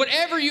blessed.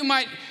 Whatever you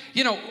might,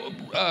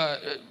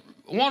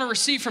 want to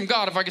receive from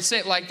God, if I could say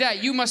it like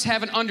that, you must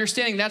have an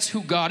understanding that's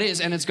who God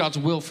is and it's God's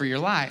will for your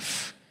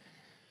life.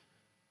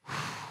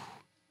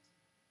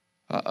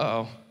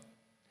 Uh-oh.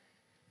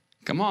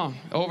 Come on.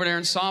 Over there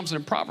in Psalms and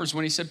in Proverbs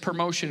when he said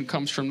promotion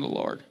comes from the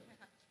Lord.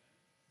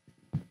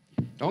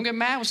 Don't get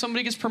mad when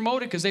somebody gets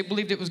promoted because they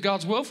believed it was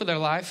God's will for their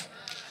life.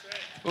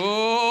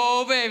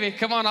 Oh, baby.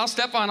 Come on. I'll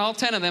step on all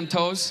 10 of them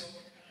toes.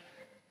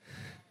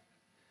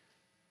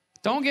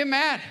 Don't get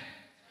mad.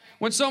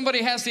 When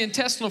somebody has the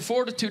intestinal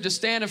fortitude to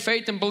stand in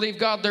faith and believe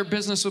God, their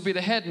business will be the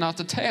head, not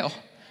the tail.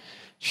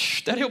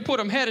 That he'll put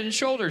them head and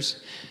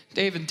shoulders,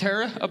 Dave and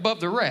Tara,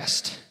 above the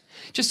rest.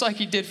 Just like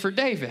he did for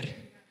David.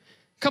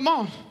 Come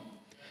on.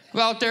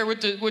 Out there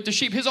with the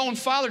sheep, his own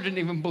father didn't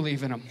even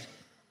believe in him.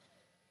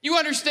 You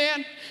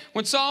understand?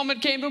 When Solomon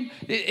came to him,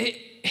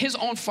 his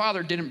own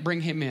father didn't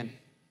bring him in.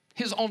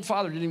 His own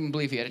father didn't even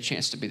believe he had a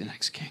chance to be the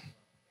next king.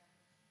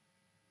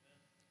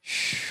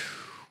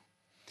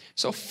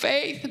 So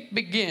faith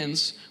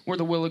begins where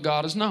the will of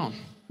God is known.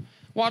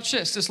 Watch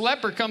this. This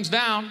leper comes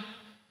down,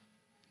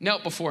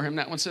 knelt before him.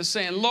 That one says,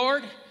 saying,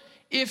 Lord,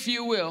 if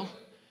you will,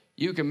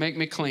 you can make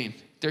me clean.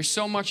 There's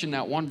so much in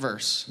that one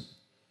verse,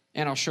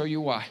 and I'll show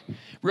you why.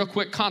 Real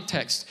quick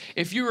context.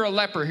 If you were a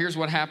leper, here's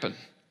what happened.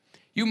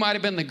 You might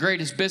have been the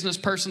greatest business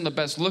person, the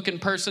best looking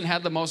person,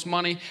 had the most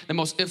money, the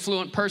most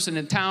affluent person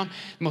in town,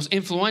 the most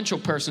influential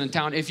person in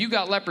town. If you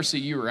got leprosy,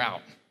 you were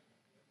out.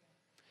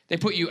 They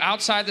put you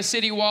outside the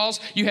city walls.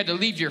 You had to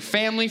leave your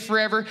family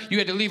forever. You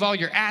had to leave all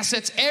your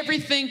assets.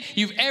 Everything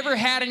you've ever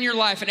had in your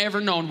life and ever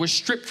known was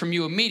stripped from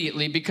you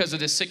immediately because of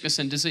this sickness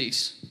and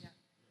disease.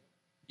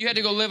 You had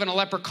to go live in a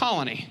leper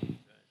colony.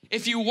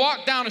 If you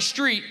walk down a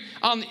street,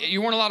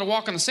 you weren't allowed to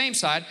walk on the same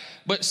side,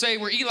 but say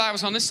where Eli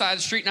was on this side of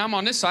the street and I'm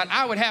on this side,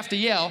 I would have to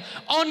yell,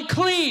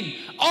 unclean,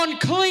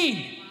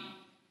 unclean.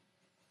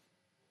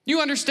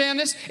 You understand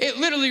this?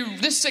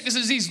 This sickness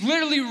and disease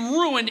literally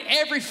ruined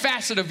every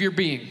facet of your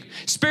being.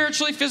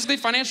 Spiritually, physically,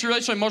 financially,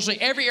 relationally, emotionally,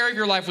 every area of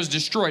your life was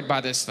destroyed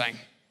by this thing.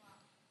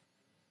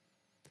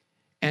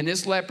 And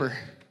this leper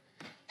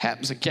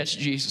happens to catch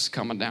Jesus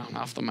coming down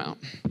off the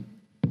mountain.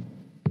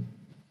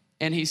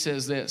 And he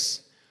says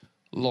this,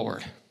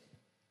 Lord.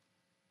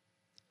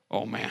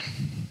 Oh, man.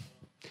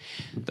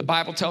 The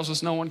Bible tells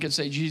us no one can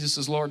say Jesus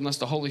is Lord unless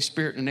the Holy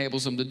Spirit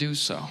enables them to do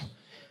so.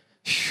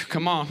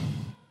 Come on.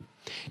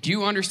 Do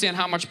you understand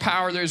how much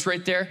power there is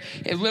right there?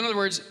 In other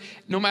words,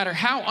 no matter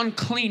how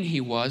unclean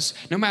he was,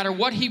 no matter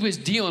what he was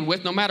dealing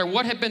with, no matter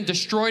what had been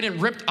destroyed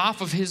and ripped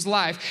off of his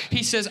life,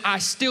 he says, I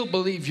still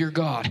believe you're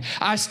God.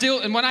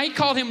 And when I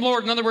called him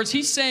Lord, in other words,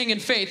 he's saying in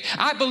faith,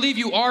 I believe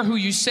you are who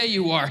you say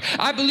you are.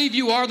 I believe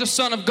you are the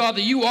Son of God,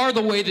 that you are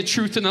the way, the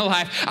truth, and the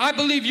life. I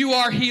believe you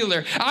are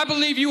healer. I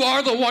believe you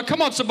are the one.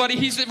 Come on, somebody.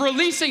 He's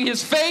releasing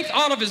his faith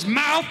out of his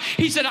mouth.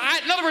 He said,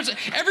 in other words,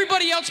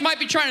 everybody else might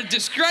be trying to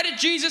discredit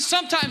Jesus.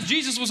 Sometimes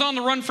Jesus was on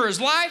the run for his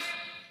life.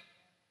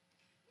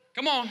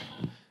 Come on.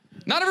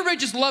 Not everybody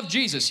just loved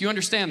Jesus. You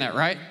understand that,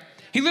 right?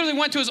 He literally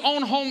went to his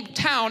own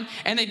hometown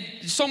and they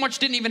so much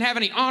didn't even have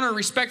any honor or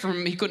respect for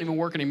him, he couldn't even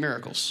work any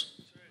miracles.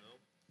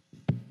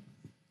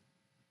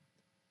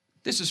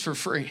 This is for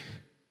free.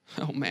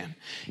 Oh, man.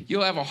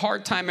 You'll have a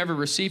hard time ever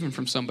receiving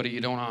from somebody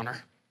you don't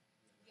honor.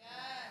 Yes.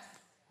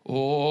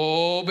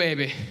 Oh,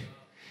 baby.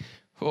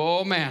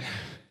 Oh, man.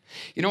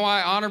 You know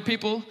why I honor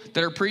people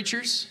that are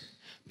preachers?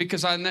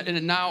 Because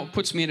it now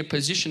puts me in a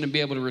position to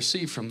be able to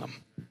receive from them.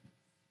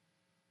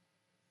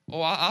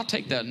 Oh, I'll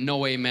take that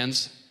no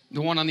amens,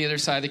 the one on the other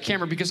side of the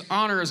camera, because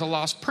honor is a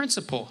lost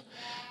principle.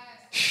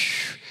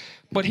 Yes.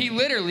 But he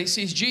literally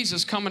sees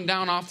Jesus coming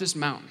down off this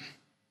mountain.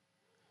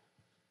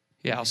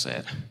 Yeah, I'll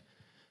say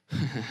it.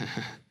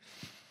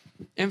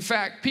 In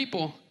fact,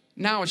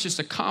 now it's just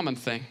a common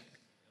thing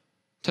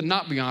to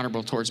not be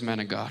honorable towards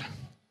men of God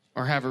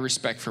or have a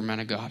respect for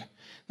men of God.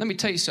 Let me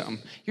tell you something.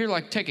 You're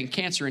like taking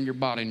cancer in your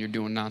body and you're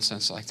doing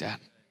nonsense like that.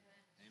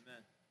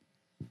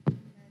 Amen.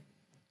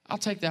 I'll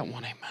take that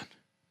one, amen.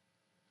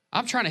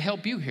 I'm trying to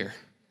help you here.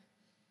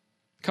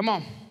 Come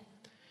on.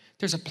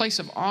 There's a place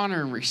of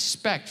honor and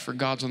respect for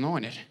God's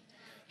anointed.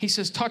 He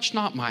says, touch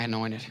not my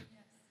anointed.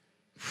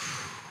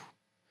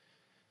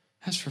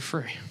 That's for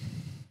free.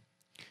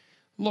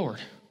 Lord.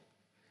 In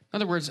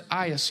other words,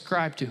 I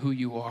ascribe to who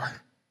you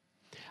are.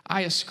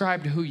 I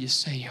ascribe to who you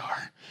say you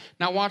are.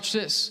 Now watch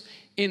this.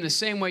 In the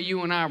same way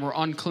you and I were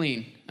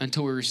unclean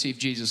until we received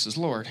Jesus as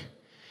Lord.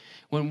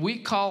 When we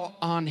call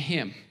on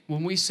him,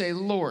 when we say,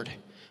 Lord,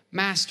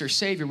 Master,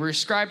 Savior, we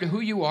ascribe to who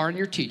you are in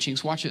your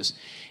teachings. Watch this.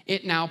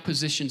 It now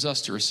positions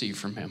us to receive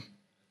from him.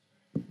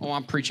 Oh,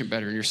 I'm preaching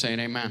better and you're saying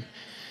amen.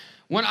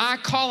 When I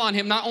call on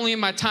him, not only in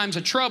my times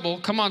of trouble,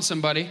 come on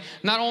somebody,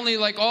 not only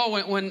like,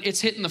 when it's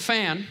hitting the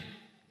fan,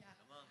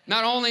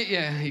 not only,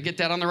 you get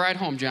that on the ride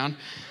home, John.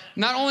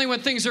 Not only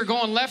when things are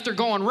going left or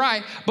going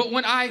right, but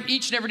when I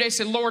each and every day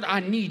say, Lord, I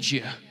need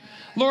you.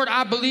 Lord,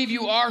 I believe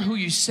you are who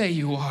you say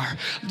you are.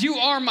 You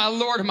are my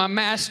Lord and my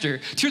master.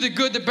 Through the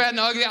good, the bad, and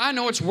the ugly, I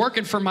know it's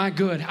working for my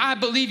good. I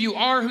believe you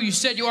are who you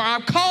said you are.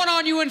 I'm calling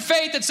on you in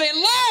faith and saying,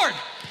 Lord,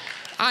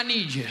 I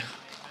need you.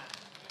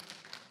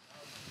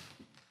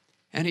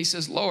 And he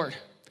says, Lord,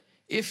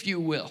 if you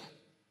will.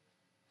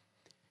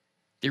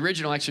 The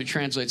original actually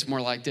translates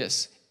more like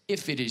this.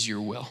 If it is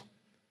your will.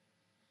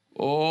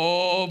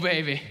 Oh,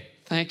 baby.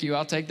 Thank you.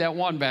 I'll take that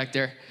one back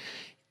there.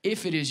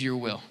 If it is your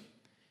will,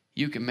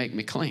 you can make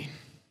me clean.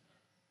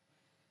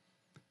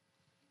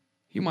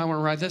 You might want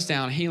to write this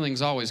down. Healing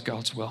is always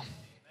God's will.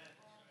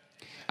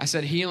 I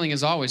said healing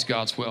is always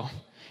God's will.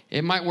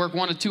 It might work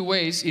one of two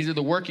ways, either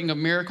the working of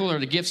miracle or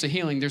the gifts of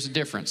healing. There's a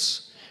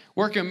difference.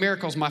 Working of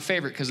miracle is my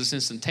favorite because it's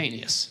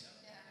instantaneous.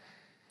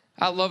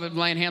 I love it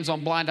laying hands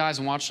on blind eyes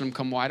and watching them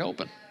come wide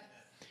open.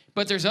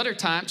 But there's other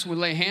times we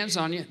lay hands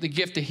on you, the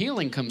gift of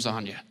healing comes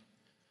on you.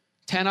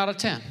 10 out of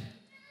 10.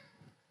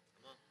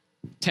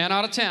 10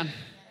 out of 10.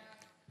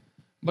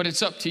 But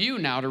it's up to you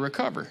now to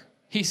recover.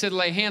 He said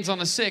lay hands on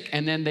the sick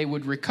and then they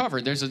would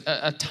recover. There's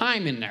a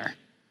time in there.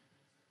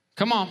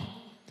 Come on.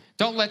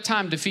 Don't let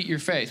time defeat your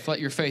faith. Let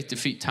your faith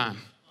defeat time.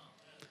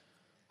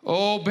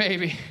 Oh,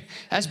 baby.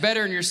 That's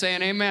better than you're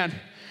saying amen.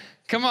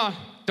 Come on.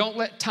 Don't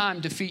let time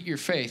defeat your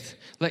faith.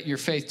 Let your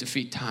faith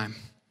defeat time.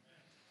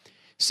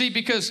 See,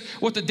 because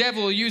what the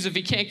devil will use if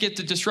he can't get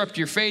to disrupt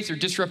your faith or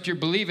disrupt your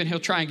believing,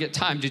 he'll try and get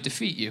time to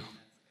defeat you.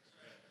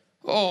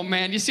 Oh,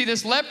 man, you see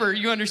this leper,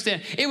 you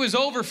understand. It was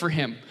over for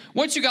him.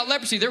 Once you got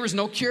leprosy, there was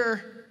no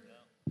cure.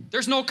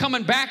 There's no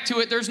coming back to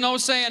it. There's no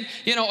saying,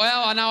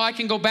 well, now I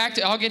can go back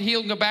I'll get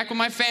healed and go back with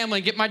my family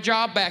and get my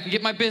job back and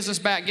get my business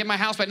back and get my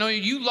house back. No,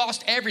 you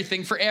lost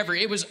everything forever.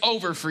 It was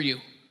over for you.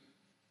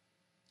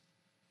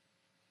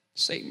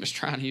 Satan was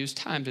trying to use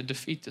time to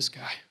defeat this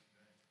guy.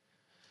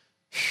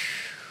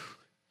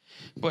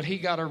 But he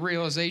got a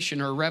realization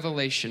or a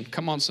revelation.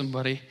 Come on,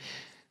 somebody.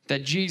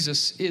 That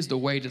Jesus is the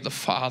way to the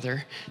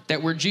Father.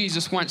 That where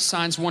Jesus went,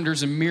 signs,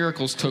 wonders, and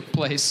miracles took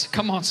place.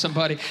 Come on,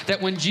 somebody.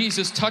 That when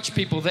Jesus touched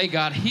people, they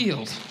got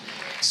healed.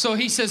 So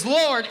he says,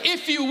 Lord,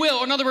 if you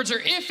will, in other words, or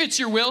if it's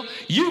your will,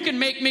 you can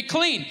make me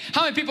clean.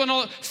 How many people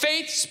know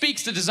faith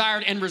speaks the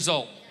desired end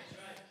result?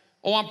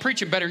 Oh, I'm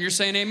preaching better and you're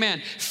saying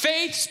amen.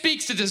 Faith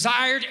speaks the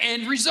desired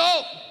end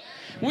result.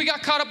 We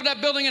got caught up in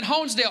that building in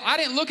Honesdale. I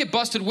didn't look at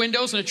busted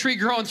windows and a tree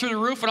growing through the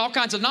roof and all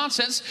kinds of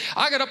nonsense.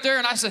 I got up there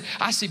and I said,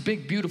 I see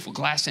big, beautiful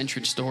glass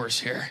entrance doors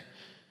here.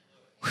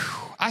 Whew.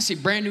 I see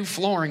brand new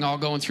flooring all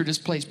going through this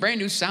place,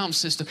 brand new sound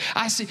system.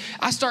 I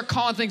start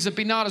calling things that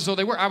be not as though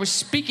they were. I was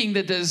speaking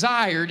the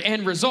desired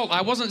end result.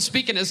 I wasn't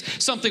speaking as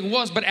something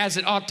was, but as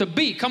it ought to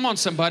be. Come on,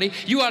 somebody.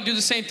 You ought to do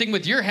the same thing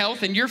with your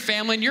health and your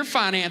family and your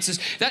finances.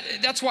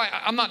 That's why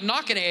I'm not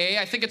knocking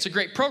AA. I think it's a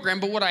great program,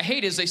 but what I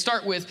hate is they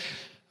start with,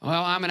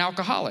 well, I'm an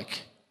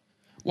alcoholic.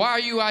 Why are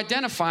you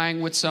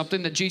identifying with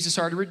something that Jesus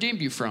already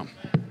redeemed you from?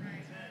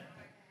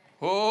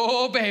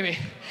 Oh, baby.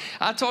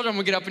 I told you I'm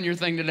going to get up in your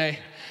thing today.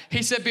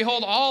 He said,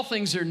 behold, all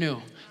things are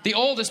new. The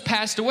old has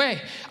passed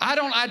away. I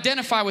don't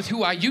identify with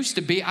who I used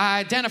to be. I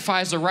identify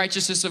as the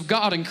righteousness of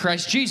God in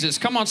Christ Jesus.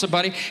 Come on,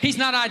 somebody. He's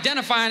not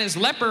identifying as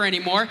leper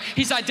anymore.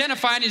 He's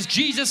identifying as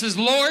Jesus is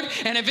Lord.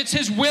 And if it's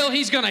his will,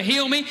 he's going to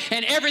heal me.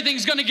 And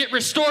everything's going to get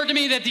restored to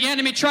me that the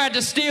enemy tried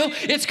to steal.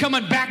 It's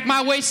coming back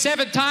my way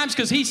 7 times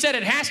because he said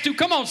it has to.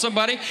 Come on,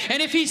 somebody.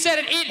 And if he said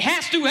it, it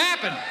has to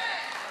happen.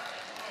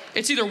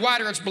 It's either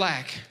white or it's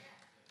black.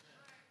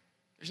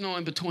 There's no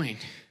in between.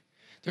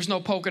 There's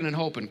no poking and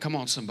hoping. Come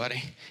on,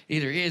 somebody.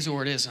 Either is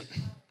or it isn't.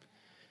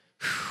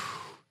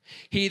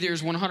 He either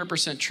is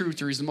 100%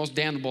 truth or he's the most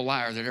damnable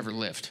liar that ever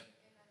lived.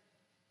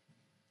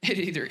 It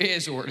either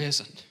is or it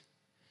isn't.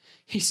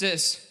 He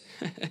says,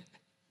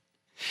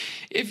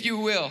 if you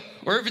will,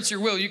 or if it's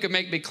your will, you can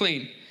make me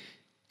clean.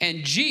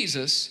 And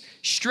Jesus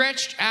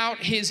stretched out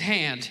his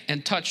hand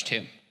and touched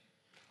him.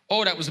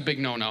 Oh, that was a big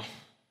no-no.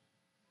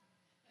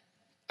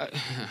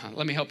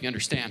 Let me help you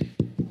understand.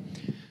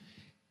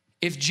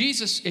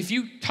 If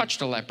you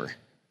touched a leper,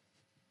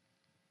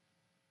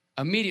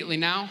 immediately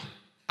now,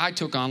 I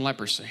took on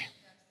leprosy.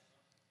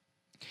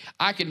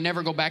 I could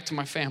never go back to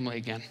my family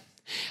again.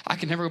 I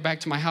could never go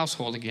back to my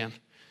household again.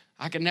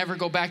 I could never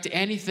go back to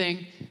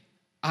anything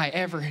I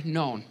ever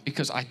known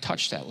because I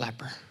touched that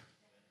leper.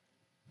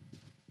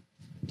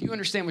 Do you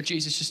understand what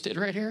Jesus just did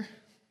right here?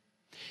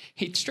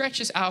 He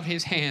stretches out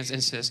his hands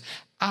and says,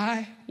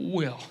 I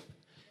will,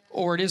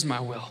 or it is my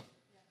will,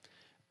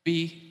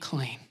 be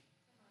clean.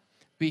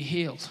 Be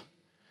healed.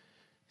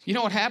 You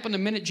know what happened the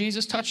minute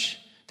Jesus touched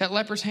that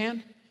leper's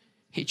hand,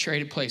 he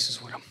traded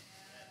places with him.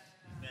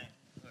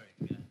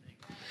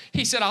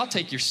 He said, I'll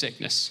take your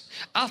sickness.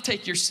 I'll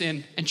take your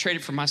sin and trade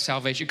it for my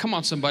salvation. Come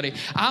on, somebody.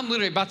 I'm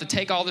literally about to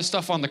take all this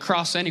stuff on the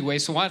cross anyway,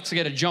 so why don't you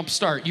get a jump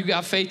start? You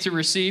got faith to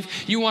receive?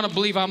 You want to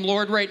believe I'm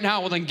Lord right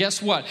now? Well, then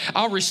guess what?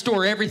 I'll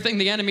restore everything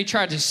the enemy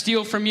tried to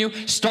steal from you,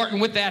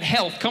 starting with that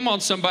health. Come on,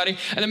 somebody.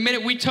 And the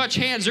minute we touch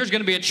hands, there's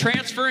going to be a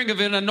transferring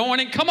of an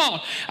anointing. Come on.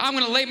 I'm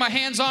going to lay my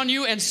hands on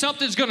you, and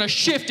something's going to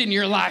shift in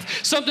your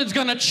life. Something's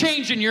going to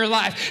change in your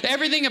life.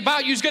 Everything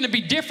about you is going to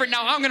be different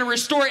now. I'm going to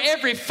restore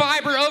every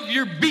fiber of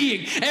your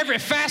being, every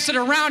facet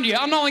around you.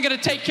 I'm not only going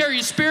to take care of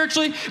you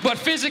spiritually, but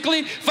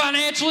physically,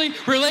 financially,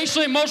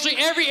 relationally, emotionally.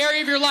 Every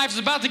area of your life is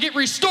about to get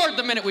restored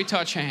the minute we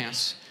touch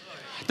hands.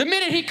 The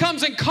minute he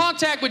comes in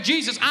contact with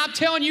Jesus, I'm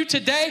telling you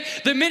today,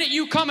 the minute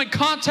you come in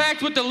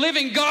contact with the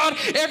living God,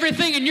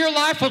 everything in your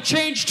life will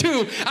change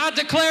too. I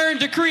declare and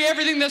decree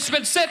everything that's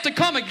been set to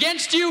come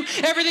against you,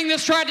 everything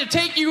that's tried to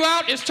take you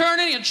out is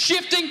turning and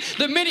shifting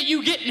the minute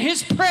you get in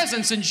his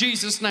presence in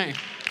Jesus' name.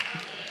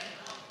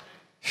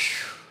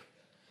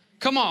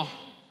 Come on.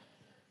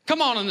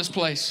 Come on in this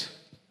place.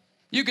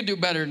 You can do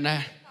better than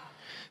that.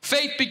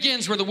 Faith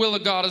begins where the will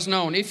of God is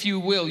known. If you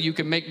will, you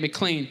can make me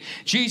clean.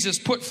 Jesus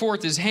put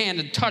forth his hand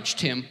and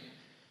touched him.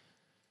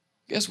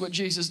 Guess what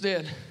Jesus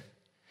did?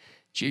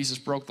 Jesus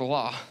broke the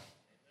law.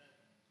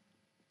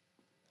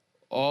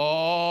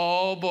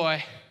 Oh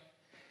boy.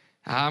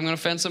 I'm going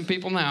to offend some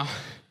people now.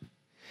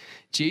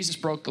 Jesus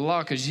broke the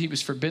law because he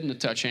was forbidden to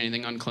touch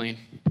anything unclean.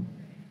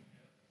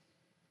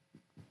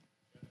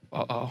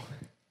 Uh-oh.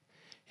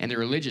 And the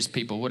religious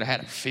people would have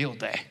had a field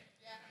day.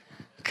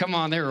 Come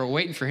on, they were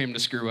waiting for him to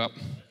screw up.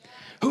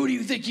 Who do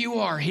you think you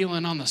are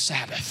healing on the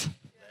Sabbath?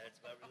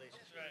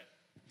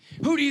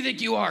 Who do you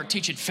think you are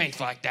teaching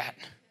faith like that?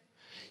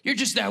 You're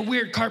just that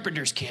weird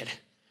carpenter's kid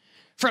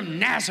from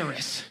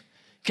Nazareth.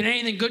 Can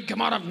anything good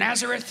come out of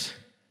Nazareth?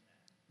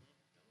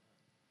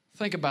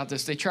 Think about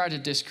this. They tried to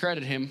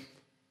discredit him.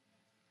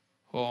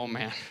 Oh,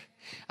 man.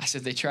 I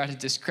said they tried to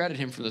discredit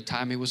him from the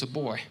time he was a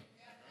boy.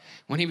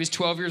 When he was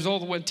 12 years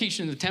old and went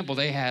teaching in the temple,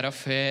 they had a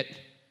fit.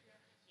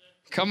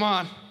 Come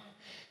on.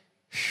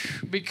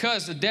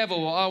 Because the devil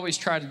will always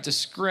try to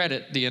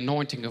discredit the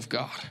anointing of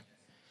God.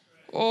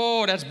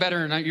 Oh, that's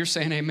better than you're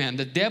saying amen.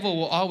 The devil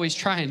will always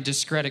try and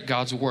discredit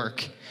God's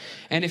work.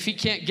 And if he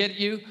can't get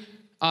you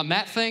on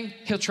that thing,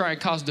 he'll try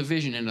and cause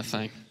division in a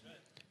thing.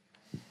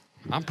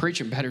 I'm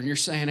preaching better than you're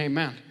saying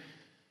amen.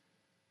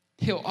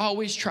 He'll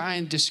always try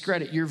and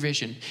discredit your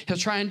vision. He'll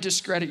try and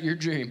discredit your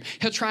dream.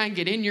 He'll try and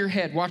get in your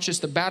head. Watch this,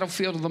 the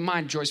battlefield of the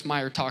mind Joyce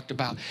Meyer talked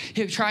about.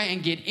 He'll try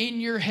and get in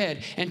your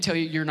head and tell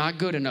you you're not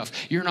good enough.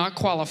 You're not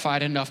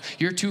qualified enough.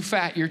 You're too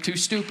fat. You're too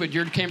stupid.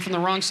 You came from the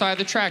wrong side of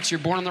the tracks.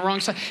 You're born on the wrong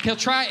side. He'll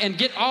try and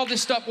get all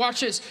this stuff. Watch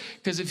this,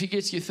 because if he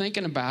gets you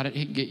thinking about it,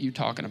 he can get you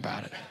talking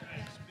about it.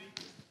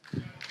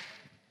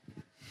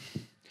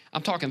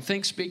 I'm talking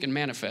think, speak, and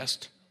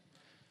manifest.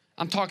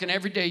 I'm talking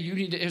every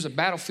day there's a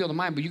battlefield of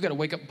mind, but you got to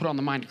wake up and put on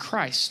the mind of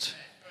Christ.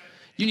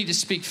 You need to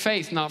speak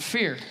faith, not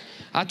fear.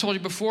 I told you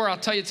before, I'll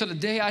tell you till the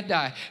day I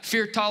die,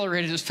 fear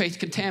tolerated is faith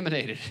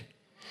contaminated.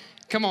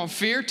 Come on,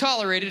 fear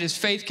tolerated is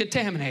faith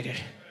contaminated.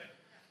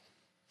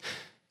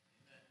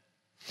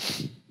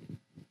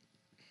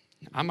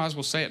 I might as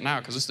well say it now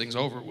because this thing's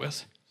over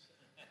with.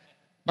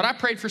 But I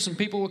prayed for some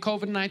people with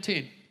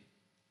COVID-19.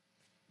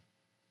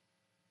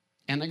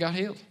 And they got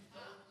healed.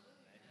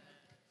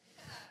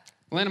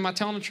 Lynn, am I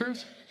telling the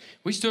truth?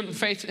 We stood in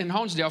faith in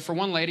Honesdale for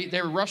one lady. They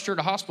rushed her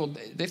to hospital.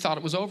 They thought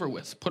it was over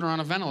with. Put her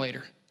on a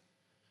ventilator.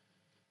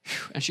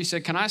 And she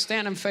said, can I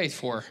stand in faith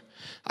for her?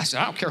 I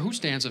said, I don't care who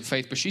stands in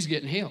faith, but she's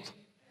getting healed.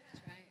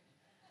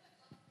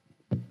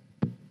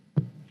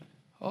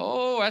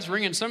 Oh, that's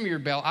ringing some of your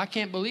bell. I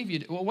can't believe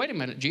you. Well, wait a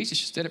minute. Jesus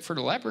just did it for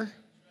the leper.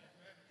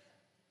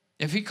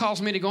 If he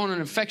calls me to go on an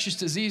infectious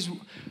disease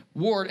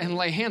ward and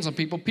lay hands on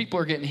people, people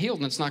are getting healed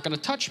and it's not going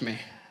to touch me.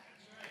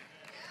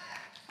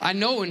 I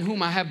know in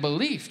whom I have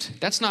believed.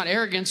 That's not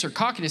arrogance or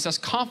cockiness. That's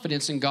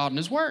confidence in God and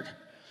his word.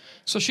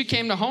 So she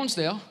came to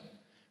Honesdale,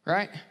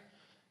 right?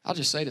 I'll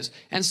just say this,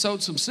 and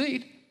sowed some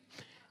seed.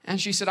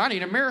 And she said, I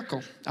need a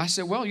miracle. I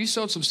said, well, you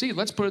sowed some seed.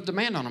 Let's put a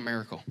demand on a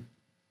miracle.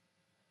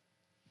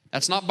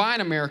 That's not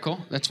buying a miracle.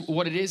 That's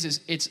what it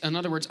is it's, in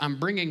other words, I'm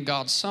bringing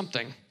God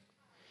something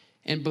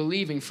and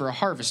believing for a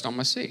harvest on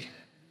my seed.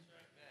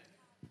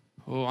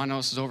 Oh, I know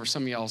this is over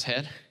some of y'all's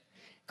head.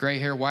 Gray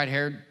hair, white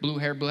hair, blue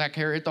hair, black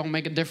hair, it don't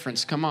make a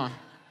difference. Come on.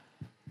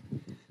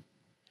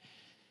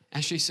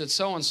 And she said,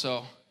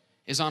 so-and-so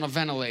is on a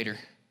ventilator.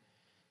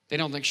 They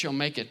don't think she'll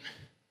make it.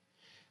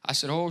 I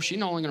said, oh, she's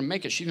not only going to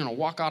make it, she's going to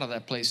walk out of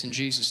that place in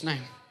Jesus'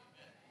 name.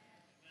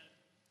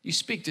 You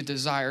speak the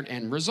desired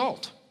end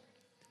result.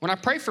 When I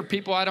pray for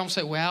people, I don't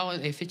say, well,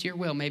 if it's your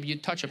will, maybe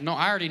you'd touch them. No,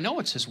 I already know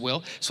it's his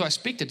will, so I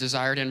speak the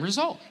desired end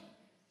result.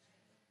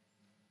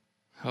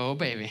 Oh,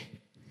 baby.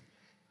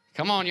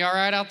 Come on, you all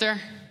right out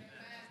there?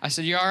 I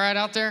said, you all right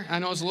out there? I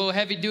know it's a little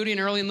heavy duty and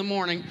early in the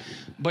morning,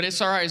 but it's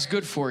all right. It's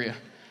good for you.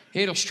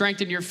 It'll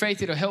strengthen your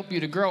faith. It'll help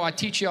you to grow. I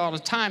teach you all the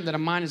time that a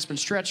mind that's been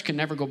stretched can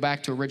never go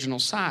back to original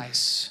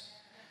size.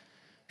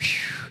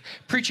 Whew.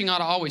 Preaching ought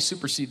to always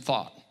supersede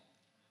thought.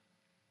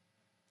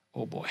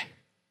 Oh boy.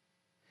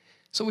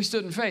 So we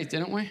stood in faith,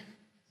 didn't we?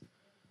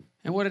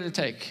 And what did it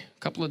take? A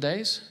couple of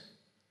days?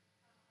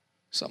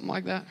 Something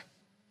like that?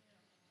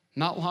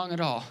 Not long at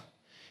all.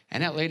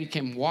 And that lady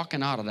came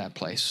walking out of that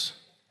place,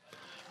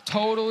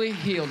 totally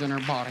healed in her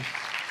body.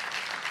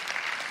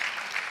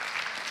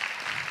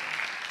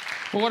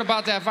 Well, what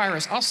about that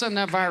virus? I'll send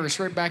that virus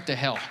right back to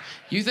hell.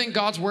 You think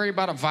God's worried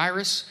about a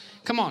virus?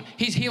 Come on,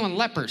 he's healing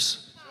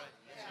lepers.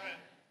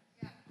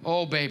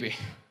 Oh, baby.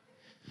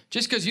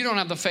 Just because you don't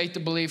have the faith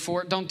to believe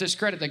for it, don't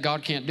discredit that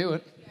God can't do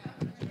it.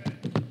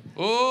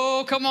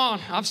 Oh, come on.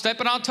 I'm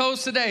stepping on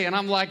toes today, and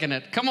I'm liking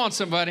it. Come on,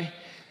 somebody.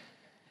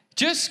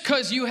 Just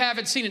because you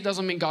haven't seen it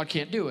doesn't mean God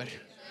can't do it.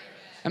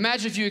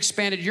 Imagine if you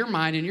expanded your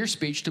mind and your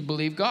speech to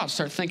believe God.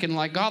 Start thinking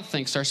like God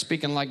thinks. Start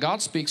speaking like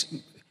God speaks.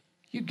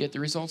 You'd get the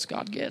results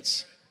God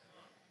gets.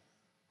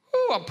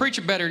 Ooh, I'm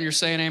preaching better than you're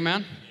saying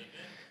amen.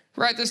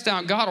 Write this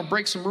down. God will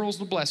break some rules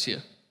to bless you.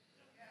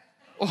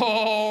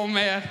 Oh,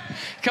 man.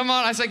 Come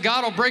on. I said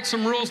God will break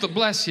some rules to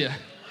bless you.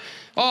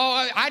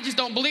 Oh, I just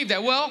don't believe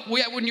that. Well,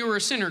 when you were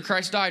a sinner,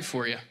 Christ died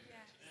for you.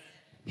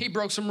 He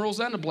broke some rules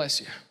then to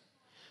bless you.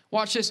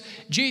 Watch this.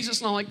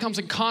 Jesus not only comes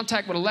in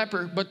contact with a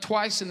leper, but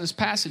twice in this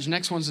passage.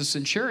 Next one's a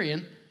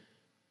centurion.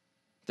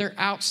 They're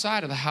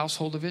outside of the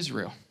household of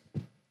Israel.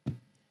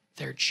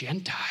 They're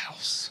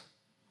Gentiles.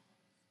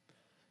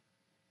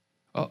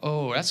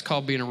 Uh-oh, that's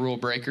called being a rule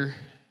breaker.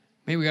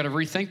 Maybe we got to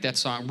rethink that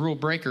song. Rule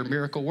breaker,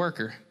 miracle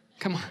worker.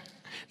 Come on.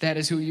 That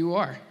is who you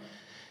are.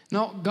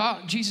 No,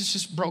 Jesus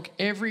just broke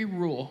every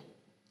rule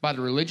by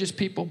the religious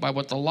people, by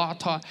what the law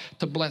taught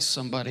to bless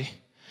somebody.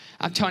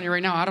 I'm telling you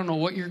right now, I don't know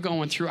what you're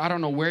going through. I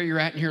don't know where you're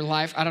at in your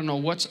life. I don't know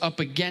what's up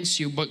against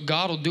you, but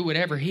God will do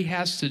whatever he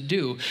has to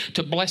do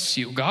to bless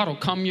you. God will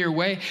come your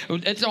way.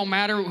 It don't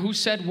matter who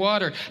said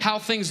what or how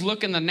things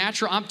look in the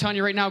natural. I'm telling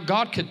you right now,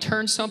 God could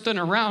turn something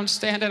around,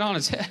 stand it on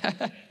his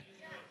head.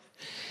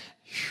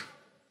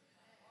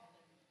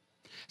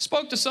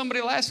 Spoke to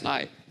somebody last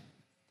night,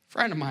 a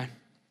friend of mine.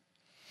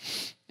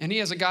 And he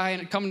has a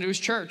guy coming to his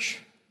church,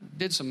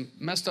 did some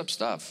messed up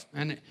stuff.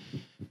 And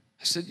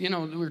I said,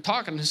 we were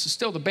talking, this is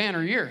still the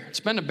banner year. It's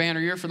been a banner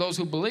year for those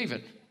who believe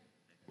it.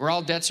 Where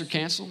all debts are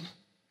canceled.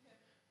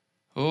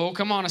 Oh,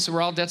 come on. I said,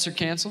 where all debts are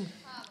canceled.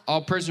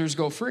 All prisoners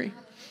go free.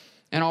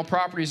 And all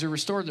properties are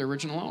restored to their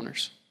original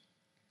owners.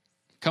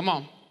 Come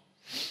on.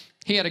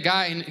 He had a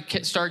guy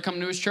and started coming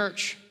to his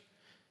church.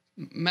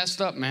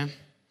 Messed up, man.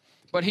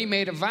 But he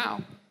made a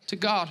vow to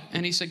God.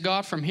 And he said,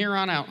 God, from here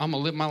on out, I'm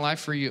going to live my life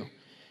for you.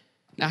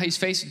 Now he's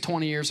facing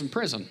 20 years in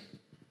prison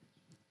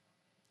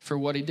for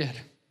what he did.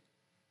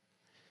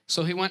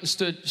 So he went and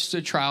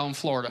stood trial in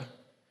Florida.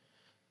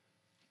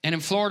 And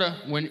in Florida,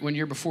 when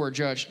you're before a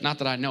judge, not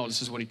that I know,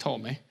 this is what he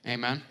told me,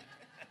 amen?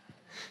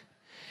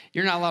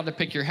 You're not allowed to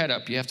pick your head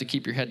up. You have to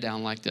keep your head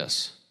down like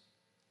this.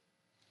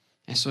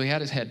 And so he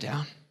had his head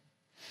down.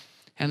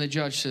 And the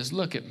judge says,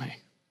 look at me.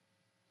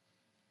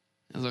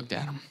 I looked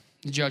at him.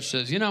 The judge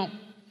says, it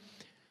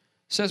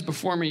says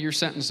before me you're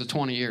sentenced to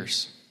 20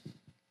 years.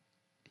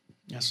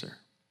 Yes, sir.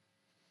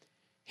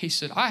 He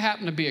said, I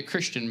happen to be a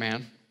Christian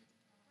man.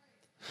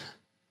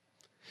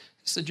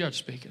 It's the judge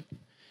speaking.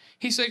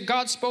 He said,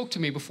 God spoke to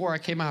me before I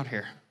came out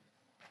here.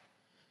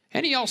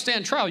 Any of y'all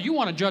stand trial, you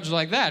want a judge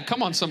like that.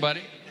 Come on,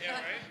 somebody. Yeah,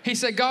 right? He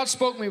said, God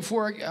spoke to me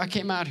before I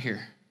came out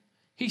here.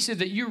 He said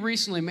that you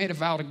recently made a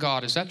vow to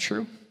God. Is that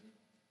true?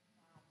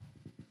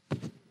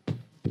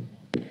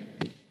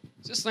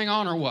 Is this thing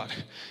on or what?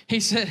 He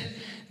said,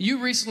 you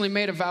recently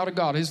made a vow to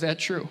God. Is that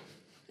true?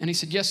 And he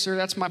said, yes, sir,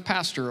 that's my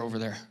pastor over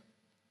there.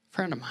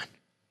 Friend of mine.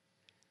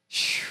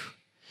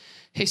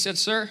 He said,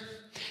 sir,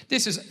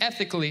 this is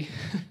ethically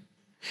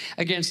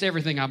against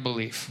everything I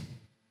believe.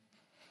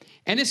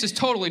 And this is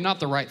totally not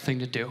the right thing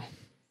to do.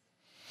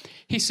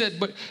 He said,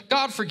 but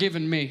God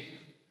forgiven me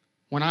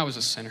when I was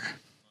a sinner.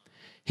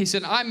 He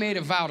said, I made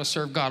a vow to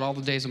serve God all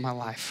the days of my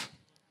life.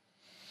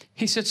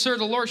 He said, sir,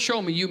 the Lord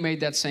showed me you made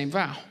that same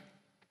vow.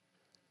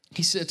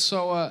 He said,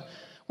 so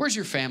where's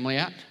your family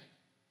at?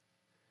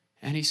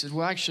 And he said,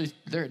 well, actually,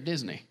 they're at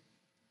Disney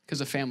because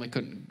the family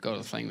couldn't go to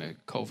the thing, the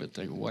COVID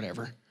thing or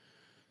whatever.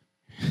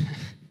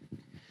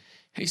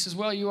 He says,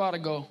 well, you ought to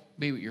go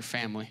be with your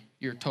family.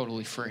 You're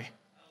totally free.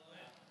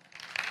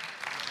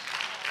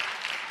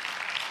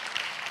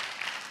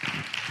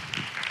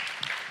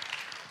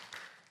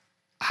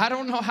 I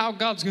don't know how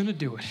God's going to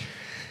do it.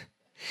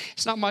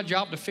 It's not my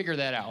job to figure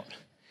that out.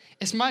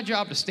 It's my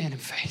job to stand in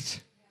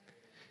faith.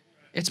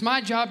 It's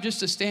my job just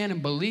to stand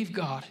and believe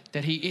God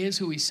that he is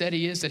who he said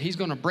he is, that he's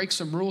going to break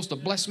some rules to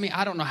bless me.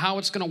 I don't know how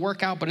it's going to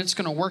work out, but it's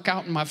going to work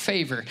out in my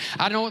favor.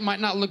 I know it might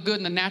not look good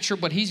in the natural,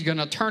 but he's going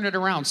to turn it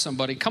around,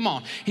 somebody. Come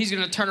on. He's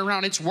going to turn it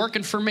around. It's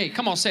working for me.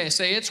 Come on, say it.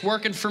 Say, it's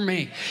working for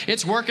me.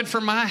 It's working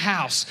for my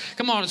house.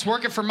 Come on, it's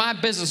working for my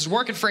business. It's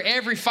working for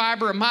every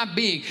fiber of my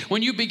being.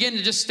 When you begin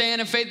to just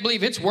stand in faith,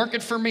 believe it's working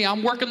for me.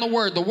 I'm working the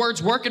word. The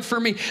word's working for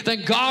me.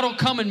 Then God will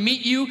come and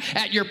meet you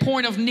at your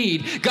point of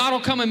need. God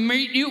will come and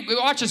meet you.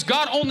 Watch this.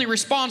 God only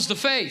responds to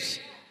faith.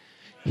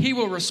 He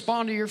will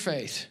respond to your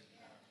faith.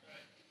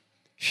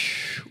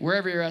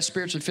 Wherever you're at,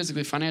 spiritually,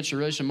 physically,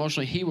 financially, relationally,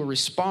 emotionally, he will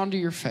respond to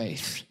your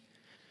faith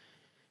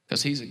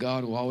because he's a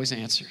God who always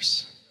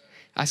answers.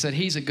 I said,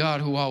 he's a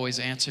God who always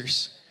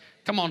answers.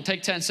 Come on,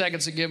 take 10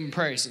 seconds and give him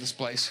praise in this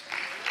place.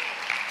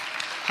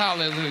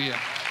 Hallelujah.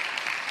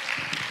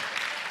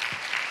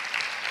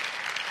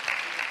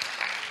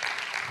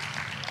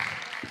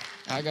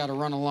 I got to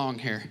run along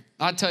here.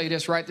 I'll tell you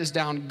this, write this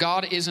down.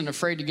 God isn't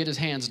afraid to get his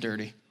hands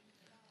dirty.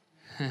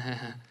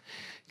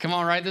 Come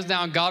on, write this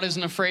down. God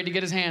isn't afraid to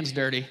get his hands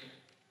dirty.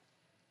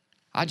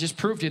 I just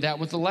proved you that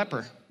with the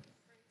leper.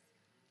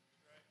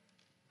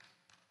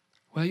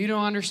 Well, you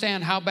don't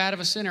understand how bad of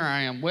a sinner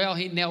I am. Well,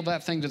 he nailed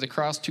that thing to the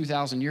cross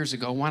 2,000 years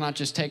ago. Why not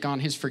just take on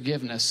his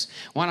forgiveness?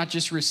 Why not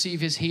just receive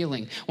his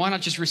healing? Why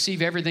not just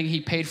receive everything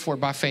he paid for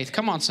by faith?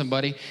 Come on,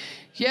 somebody.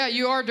 Yeah,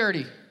 you are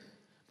dirty.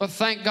 But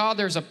thank God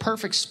there's a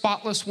perfect,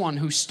 spotless one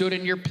who stood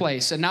in your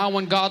place. And now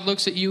when God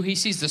looks at you, he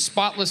sees the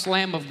spotless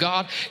Lamb of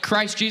God,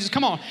 Christ Jesus.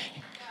 Come on.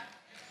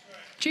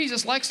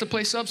 Jesus likes to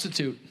play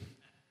substitute.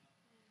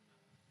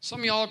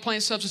 Some of y'all are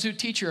playing substitute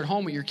teacher at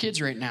home with your kids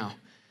right now,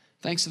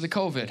 thanks to the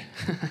COVID.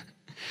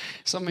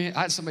 I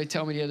had somebody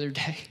tell me the other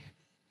day,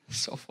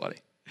 so funny.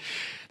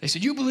 They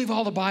said, you believe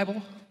all the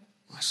Bible?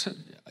 I said,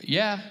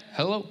 yeah,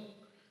 hello.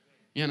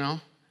 You know,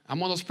 I'm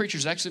one of those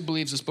preachers that actually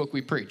believes this book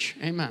we preach.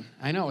 Amen.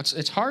 I know,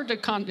 it's hard to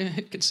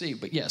conceive,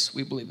 but yes,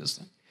 we believe this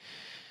thing.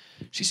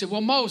 She said,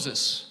 well,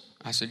 Moses.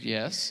 I said,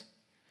 yes.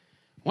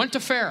 Went to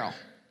Pharaoh,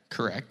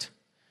 correct,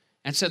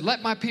 and said,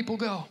 let my people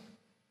go.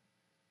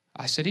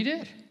 I said, he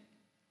did.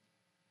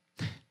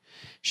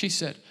 She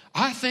said,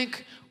 I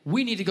think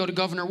we need to go to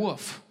Governor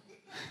Wolf.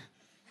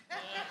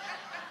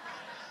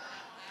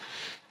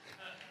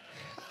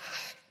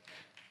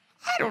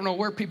 I don't know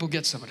where people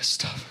get some of this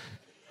stuff.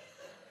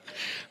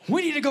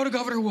 We need to go to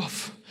Governor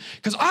Wolf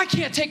because I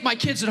can't take my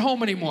kids at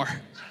home anymore.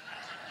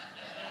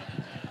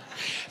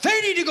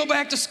 They need to go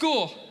back to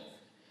school.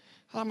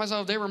 I thought to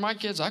myself, if they were my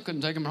kids, I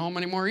couldn't take them home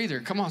anymore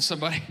either. Come on,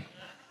 somebody.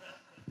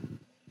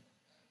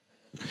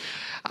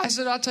 I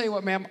said, I'll tell you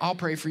what, ma'am, I'll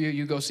pray for you.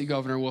 You go see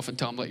Governor Wolf and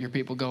tell him, let your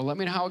people go. Let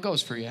me know how it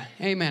goes for you.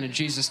 Amen, in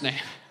Jesus' name.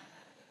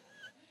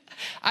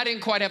 I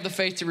didn't quite have the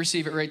faith to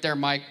receive it right there,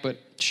 Mike, but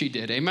she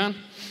did. Amen?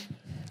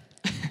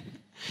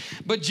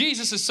 But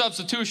Jesus is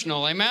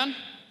substitutional. Amen?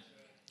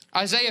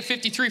 Isaiah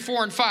 53,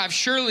 4 and 5.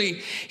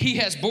 Surely he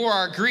has bore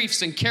our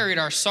griefs and carried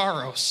our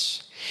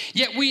sorrows.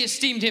 Yet we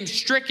esteemed him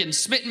stricken,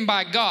 smitten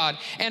by God,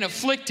 and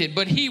afflicted.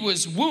 But he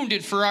was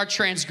wounded for our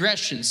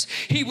transgressions.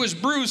 He was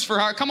bruised for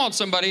our, come on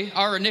somebody,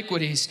 our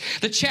iniquities.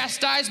 The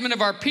chastisement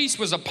of our peace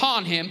was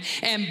upon him,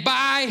 and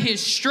by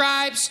his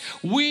stripes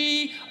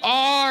we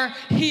are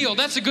healed.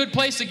 That's a good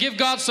place to give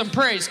God some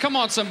praise. Come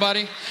on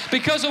somebody.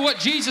 Because of what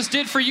Jesus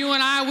did for you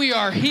and I, we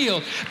are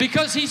healed.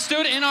 Because he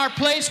stood in our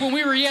place when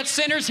we were yet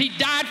sinners, he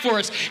died for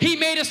us. He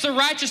made us the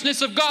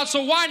righteousness of God.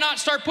 So why not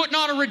start putting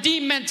on a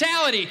redeemed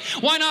mentality?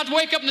 Why not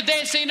wake up in the day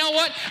and say, you know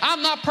what?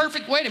 I'm not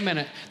perfect. Wait a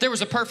minute. There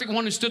was a perfect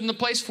one who stood in the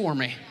place for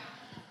me.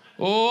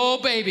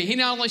 Oh, baby, he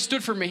not only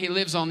stood for me, he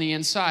lives on the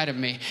inside of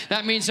me.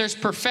 That means there's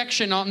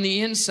perfection on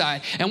the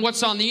inside. And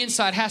what's on the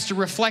inside has to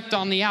reflect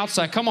on the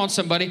outside. Come on,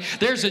 somebody.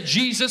 There's a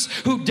Jesus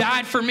who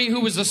died for me,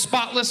 who was the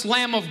spotless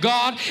Lamb of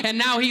God, and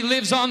now he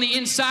lives on the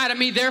inside of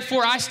me.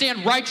 Therefore, I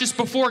stand righteous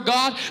before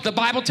God. The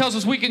Bible tells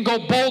us we can go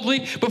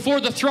boldly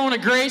before the throne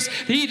of grace.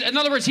 In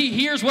other words, he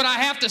hears what I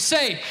have to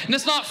say. And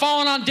it's not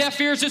falling on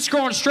deaf ears. It's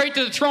going straight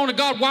to the throne of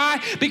God.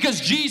 Why?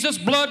 Because Jesus'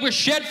 blood was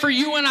shed for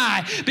you and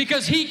I.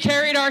 Because he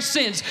carried our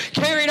sins,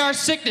 carried our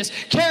sickness,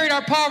 carried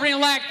our poverty and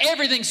lack.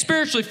 Everything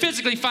spiritually,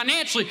 physically,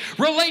 financially,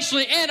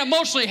 relationally, and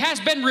emotionally has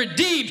been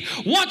redeemed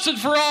once and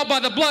for all by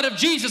the blood of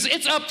Jesus.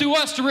 It's up to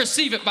us to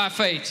receive it by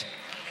faith.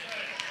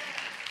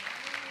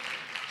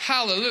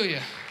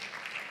 Hallelujah.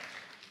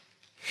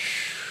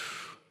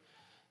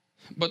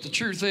 But the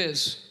truth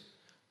is,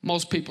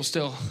 most people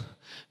still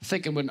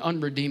thinking with an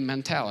unredeemed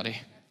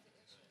mentality.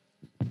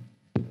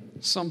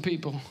 Some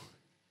people,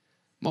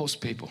 most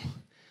people,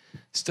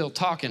 still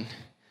talking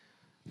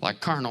like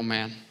carnal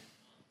man.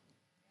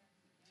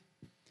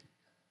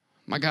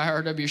 My guy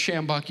R.W.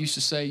 Shambach used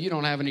to say, you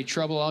don't have any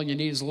trouble, all you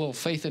need is a little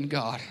faith in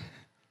God.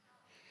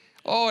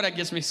 Oh, that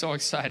gets me so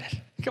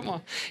excited. Come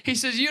on. He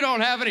says, you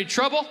don't have any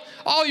trouble,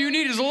 all you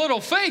need is a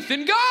little faith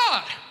in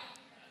God.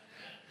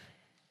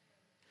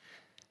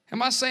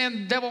 Am I saying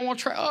the devil won't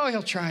try? Oh,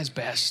 he'll try his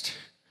best.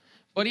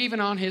 But even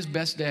on his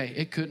best day,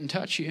 it couldn't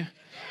touch you.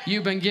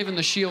 You've been given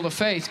the shield of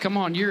faith. Come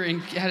on, you're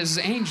in, his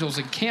angels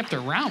encamped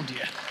around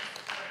you.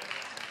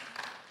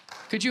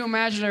 Could you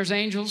imagine there's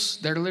angels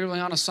that are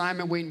literally on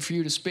assignment waiting for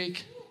you to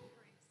speak?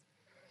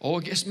 Oh,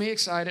 it gets me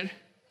excited.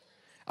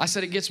 I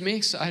said it gets me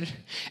excited.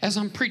 As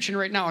I'm preaching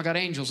right now, I got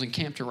angels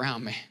encamped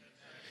around me.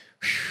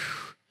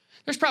 Whew.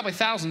 There's probably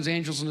thousands of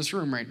angels in this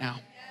room right now.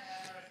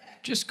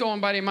 Just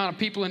going by the amount of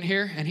people in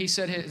here, and he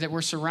said that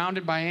we're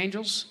surrounded by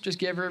angels. Just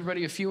give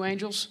everybody a few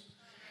angels.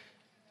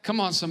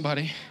 Come on,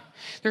 somebody.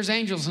 There's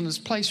angels in this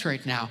place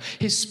right now.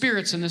 His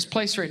Spirit's in this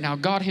place right now.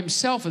 God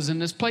himself is in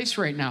this place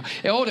right now.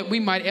 Oh, that we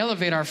might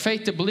elevate our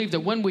faith to believe that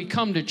when we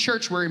come to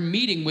church, we're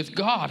meeting with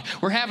God.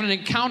 We're having an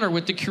encounter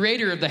with the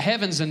creator of the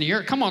heavens and the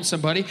earth. Come on,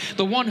 somebody.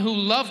 The one who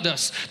loved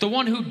us, the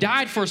one who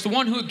died for us, the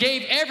one who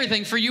gave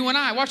everything for you and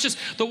I. Watch this.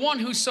 The one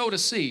who sowed a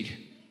seed.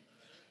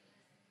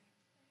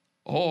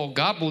 Oh,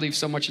 God believed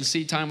so much in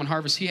seed time and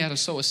harvest, he had to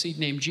sow a seed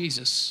named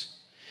Jesus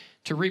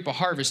to reap a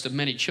harvest of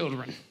many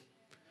children.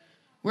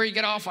 Where you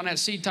get off on that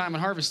seed time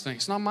and harvest thing?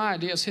 It's not my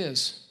idea, it's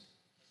his.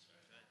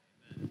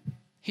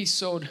 He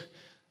sowed, the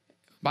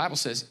Bible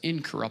says,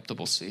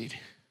 incorruptible seed.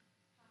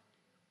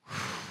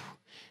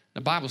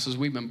 The Bible says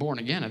we've been born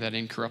again of that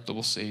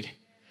incorruptible seed.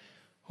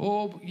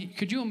 Oh,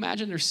 could you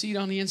imagine there's seed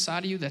on the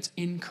inside of you that's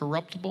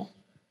incorruptible?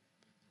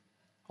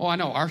 Oh, I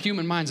know, our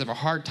human minds have a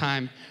hard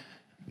time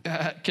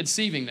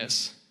conceiving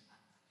this.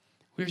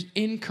 There's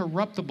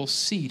incorruptible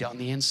seed on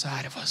the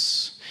inside of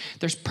us.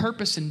 There's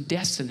purpose and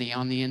destiny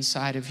on the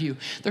inside of you.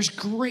 There's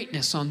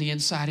greatness on the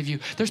inside of you.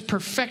 There's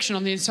perfection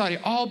on the inside of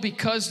you, all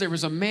because there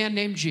was a man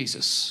named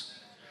Jesus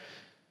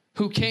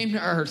who came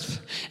to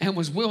earth and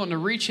was willing to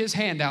reach his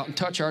hand out and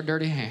touch our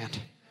dirty hand,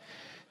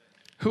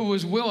 who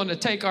was willing to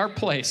take our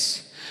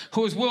place,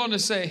 who was willing to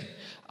say,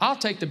 I'll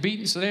take the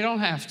beating so they don't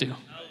have to.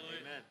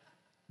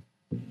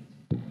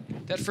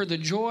 That for the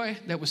joy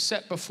that was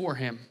set before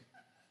him,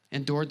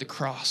 endured the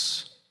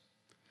cross.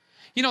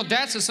 You know,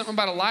 Dad said something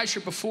about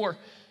Elisha before.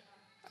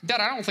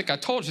 Dad, I don't think I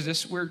told you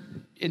this. We're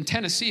in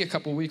Tennessee a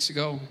couple of weeks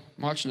ago,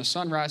 watching the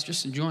sunrise,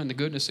 just enjoying the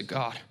goodness of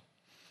God.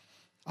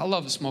 I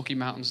love the Smoky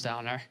Mountains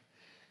down there.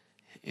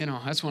 You know,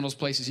 that's one of those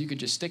places you could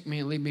just stick me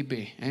and leave me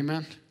be.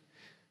 Amen?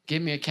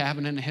 Give me a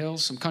cabin in the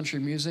hills, some country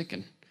music,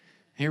 and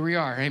here we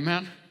are.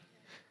 Amen?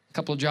 A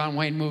couple of John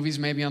Wayne movies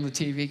maybe on the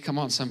TV. Come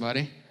on,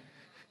 somebody.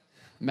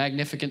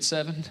 Magnificent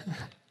Seven.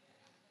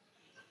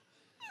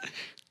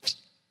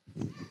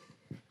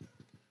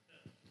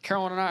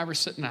 Carolyn and I were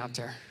sitting out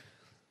there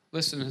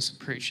listening to some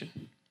preaching.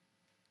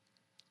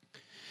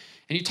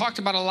 And you talked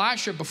about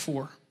Elisha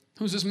before,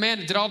 who's this man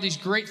that did all these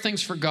great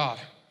things for God,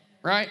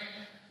 right?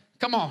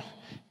 Come on.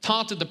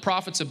 Taunted the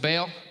prophets of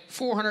Baal,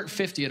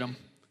 450 of them,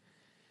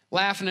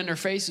 laughing in their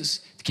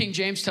faces. King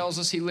James tells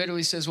us, he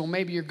literally says, well,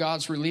 maybe your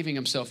God's relieving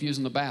himself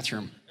using the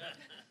bathroom.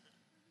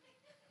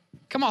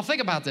 Come on,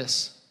 think about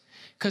this.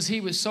 Because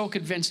he was so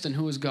convinced in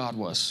who his God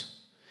was.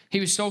 He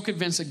was so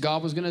convinced that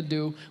God was going to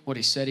do what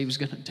he said he was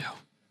going to do.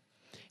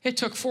 It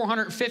took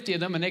 450 of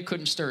them, and they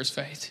couldn't stir his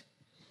faith.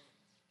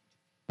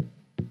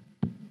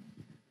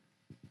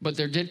 But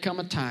there did come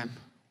a time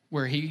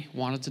where he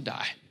wanted to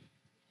die.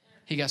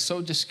 He got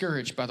so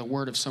discouraged by the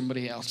word of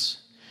somebody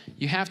else.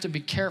 You have to be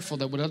careful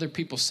that what other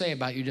people say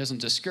about you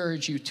doesn't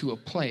discourage you to a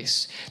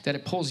place that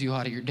it pulls you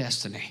out of your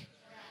destiny.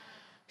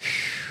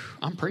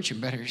 I'm preaching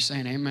better. You're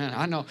saying amen.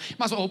 I know. You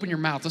might as well open your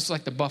mouth. This is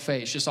like the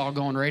buffet. It's just all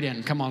going right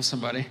in. Come on,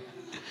 somebody.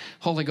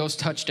 Holy Ghost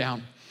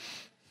touchdown.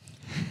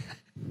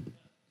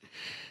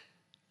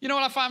 You know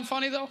what I find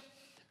funny, though?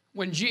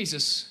 When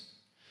Jesus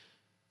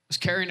was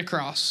carrying the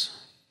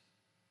cross.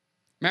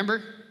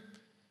 Remember?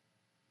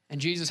 And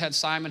Jesus had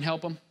Simon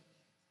help him.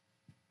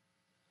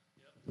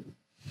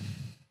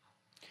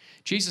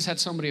 Jesus had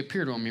somebody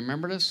appear to him. You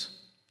remember this?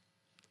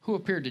 Who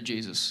appeared to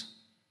Jesus?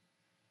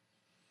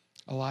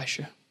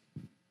 Elisha.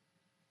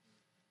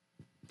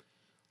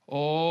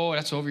 Oh,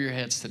 that's over your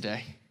heads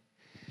today.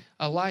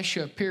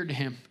 Elisha appeared to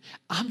him.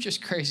 I'm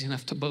just crazy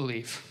enough to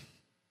believe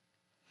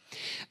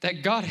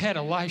that God had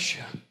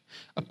Elisha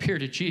appear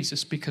to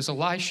Jesus because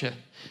Elisha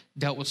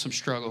dealt with some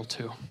struggle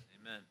too.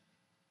 Amen.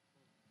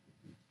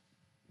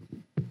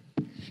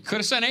 Could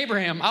have sent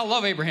Abraham. I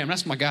love Abraham.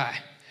 That's my guy.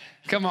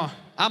 Come on.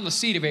 I'm the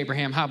seed of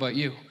Abraham. How about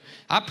you?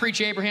 I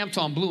preach Abraham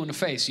till I'm blue in the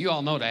face. You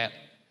all know that.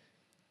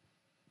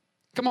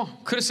 Come on.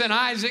 Could have sent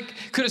Isaac.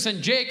 Could have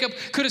sent Jacob.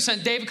 Could have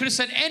sent David. Could have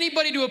sent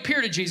anybody to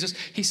appear to Jesus.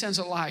 He sends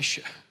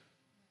Elisha.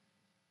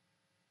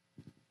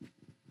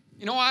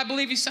 You know why I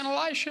believe he sent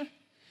Elisha?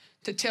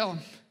 To tell him,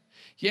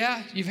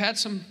 yeah, you've had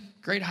some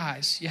great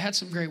highs. You had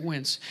some great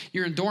wins.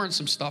 You're enduring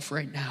some stuff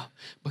right now.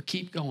 But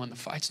keep going. The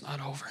fight's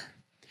not over.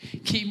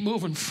 Keep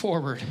moving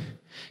forward.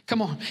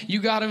 Come on.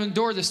 You got to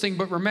endure this thing.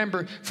 But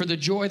remember, for the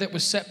joy that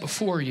was set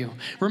before you.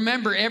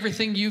 Remember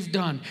everything you've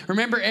done.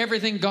 Remember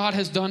everything God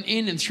has done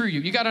in and through you.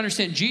 You got to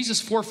understand,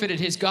 Jesus forfeited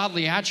his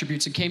godly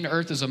attributes and came to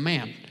earth as a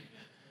man.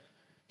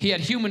 He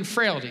had human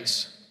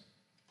frailties.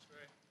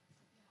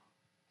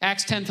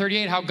 Acts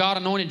 10:38, how God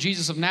anointed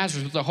Jesus of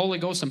Nazareth with the Holy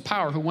Ghost and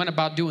power, who went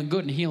about doing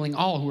good and healing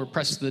all who were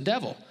oppressed of the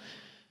devil.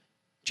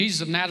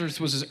 Jesus of Nazareth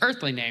was his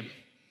earthly name.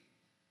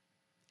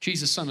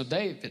 Jesus, son of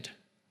David,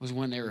 was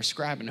when they were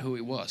ascribing who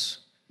he was.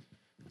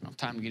 I don't have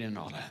time to get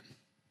into all that.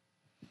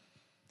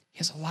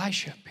 His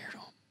Elisha appeared to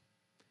him.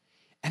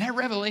 And that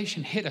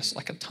revelation hit us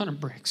like a ton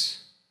of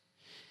bricks.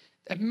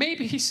 That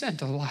maybe he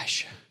sent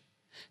Elisha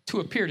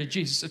to appear to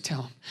Jesus to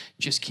tell him,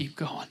 just keep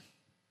going.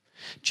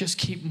 Just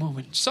keep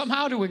moving.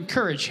 Somehow to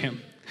encourage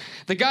him.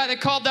 The guy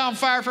that called down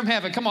fire from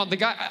heaven. Come on, the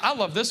guy, I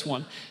love this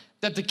one.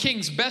 That the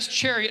king's best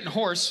chariot and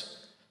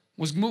horse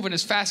was moving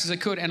as fast as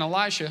it could. And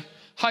Elisha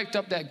hiked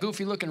up that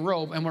goofy looking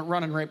robe and went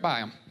running right by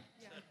him.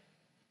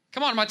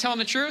 Come on, am I telling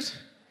the truth?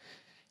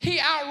 He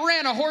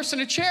outran a horse in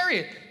a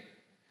chariot.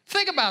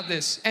 Think about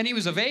this. And he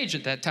was of age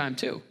at that time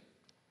too.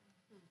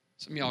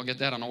 Some of y'all get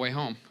that on the way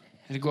home.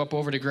 And go up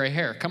over the gray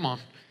hair. Come on.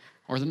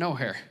 Or the no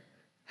hair.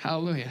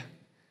 Hallelujah.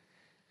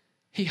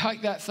 He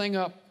hiked that thing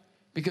up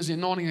because the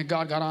anointing of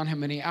God got on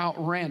him and he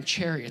outran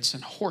chariots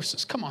and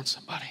horses. Come on,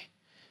 somebody.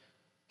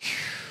 Whew.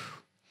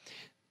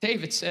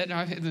 David said,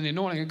 the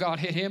anointing of God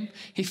hit him.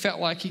 He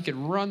felt like he could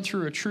run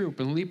through a troop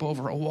and leap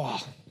over a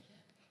wall.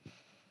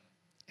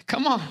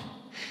 Come on.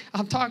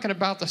 I'm talking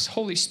about the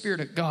Holy Spirit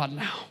of God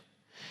now.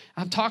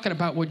 I'm talking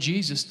about what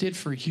Jesus did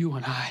for you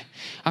and I.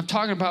 I'm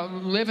talking about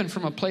living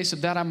from a place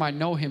of that I might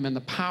know him and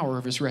the power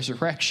of his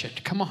resurrection.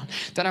 Come on.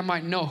 That I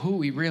might know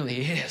who he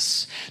really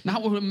is.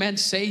 Not what men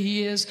say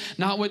he is.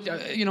 Not what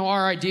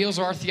our ideals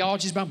or our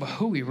theology is about, but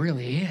who he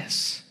really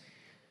is.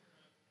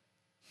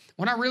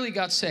 When I really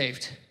got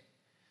saved,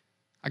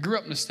 I grew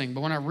up in this thing,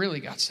 but when I really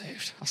got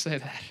saved, I'll say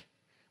that.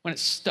 When it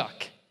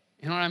stuck.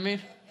 You know what I mean?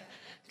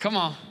 Come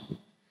on.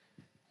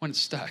 When it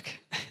stuck.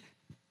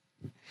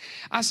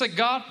 I said,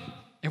 God,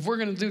 if we're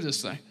going to do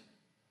this thing,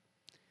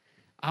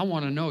 I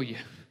want to know you,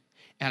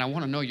 and I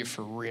want to know you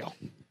for real.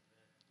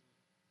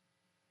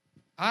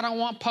 I don't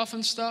want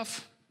puffing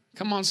stuff.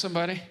 Come on,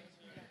 somebody.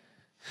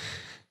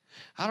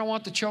 I don't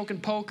want the choke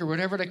and poke or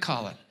whatever they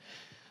call it.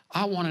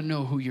 I want to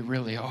know who you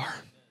really are,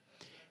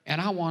 and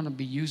I want to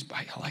be used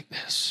by you like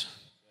this.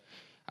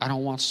 I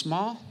don't want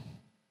small.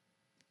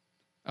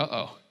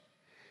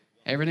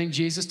 Everything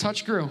Jesus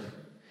touched grew.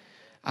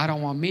 I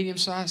don't want medium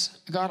size.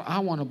 God, I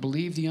want to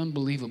believe the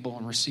unbelievable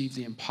and receive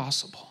the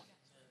impossible.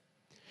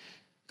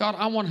 God,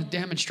 I want to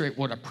demonstrate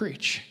what I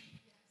preach.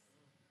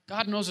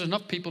 God knows there's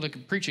enough people that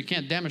can preach and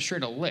can't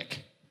demonstrate a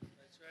lick.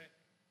 That's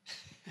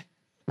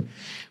right.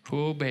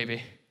 Oh,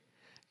 baby.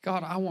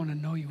 God, I want to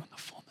know you in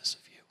the fullness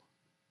of you.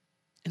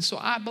 And so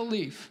I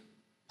believe,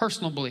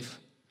 personal belief,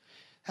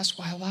 that's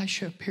why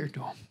Elisha appeared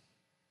to him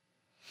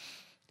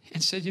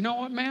and said, you know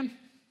what, man?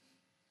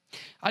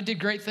 I did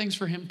great things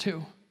for him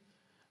too.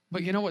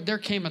 But you know what? There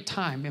came a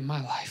time in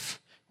my life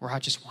where I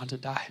just wanted to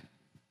die.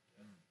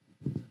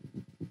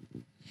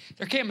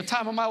 There came a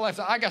time in my life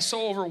that I got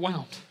so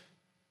overwhelmed.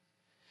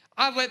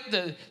 I let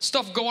the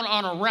stuff going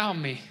on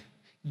around me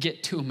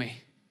get to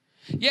me.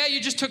 Yeah, you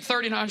just took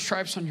 39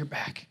 stripes on your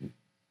back.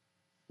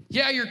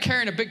 Yeah, you're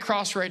carrying a big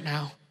cross right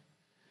now.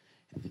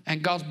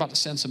 And God's about to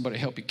send somebody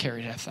to help you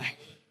carry that thing.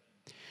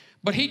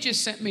 But he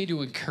just sent me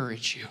to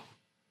encourage you.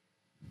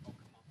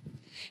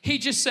 He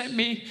just sent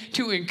me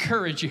to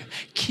encourage you.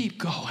 Keep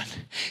going.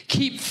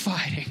 Keep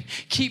fighting.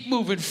 Keep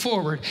moving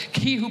forward.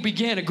 He who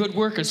began a good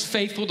work is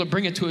faithful to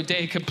bring it to a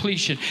day of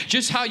completion.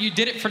 Just how you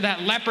did it for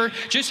that leper.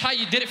 Just how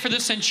you did it for the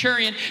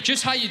centurion.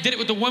 Just how you did it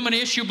with the woman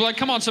issue blood.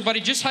 Come on, somebody.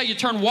 Just how you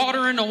turned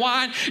water into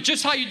wine.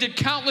 Just how you did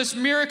countless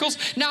miracles.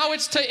 Now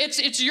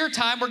it's your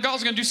time where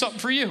God's going to do something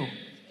for you.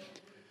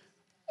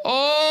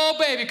 Oh,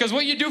 baby, because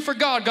what you do for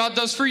God, God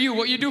does for you.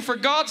 What you do for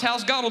God's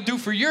house, God will do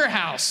for your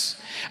house.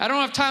 I don't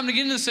have time to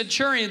get into the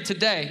centurion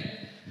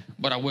today,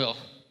 but I will.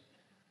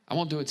 I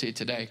won't do it to you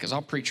today because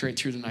I'll preach right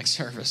through the next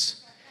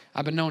service.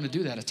 I've been known to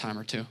do that a time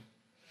or two.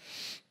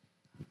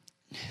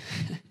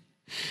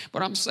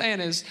 What I'm saying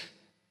is,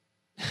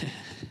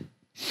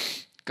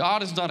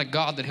 God is not a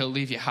God that he'll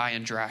leave you high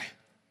and dry.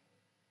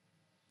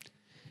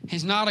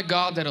 He's not a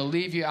God that'll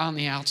leave you on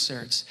the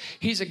outskirts.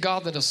 He's a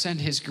God that'll send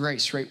his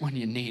grace right when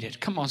you need it.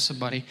 Come on,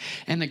 somebody.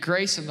 And the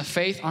grace and the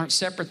faith aren't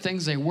separate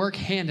things. They work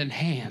hand in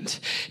hand.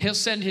 He'll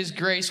send his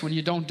grace when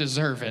you don't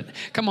deserve it.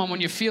 Come on,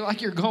 when you feel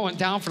like you're going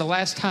down for the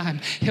last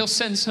time, he'll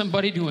send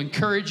somebody to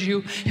encourage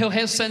you.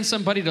 He'll send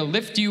somebody to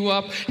lift you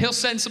up. He'll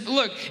send some,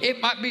 look, it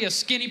might be a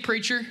skinny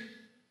preacher.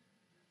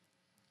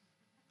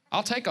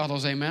 I'll take all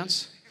those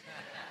amens.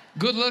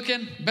 Good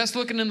looking, best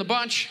looking in the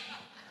bunch.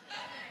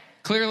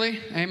 Clearly,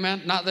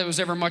 amen. Not that it was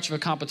ever much of a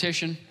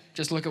competition.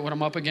 Just look at what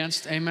I'm up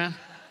against, amen.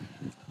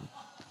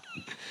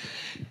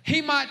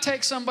 He might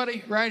take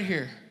somebody right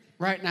here,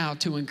 right now,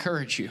 to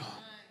encourage you.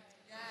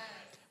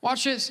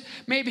 Watch this.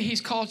 Maybe he's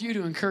called you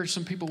to encourage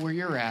some people where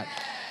you're at.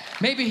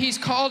 Maybe he's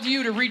called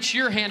you to reach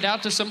your hand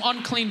out to some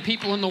unclean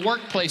people in the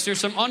workplace.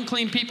 There's some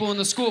unclean people in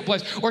the school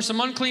place, or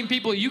some unclean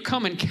people you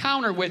come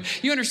encounter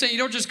with. You understand, you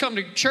don't just come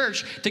to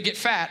church to get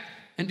fat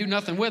and do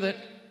nothing with it.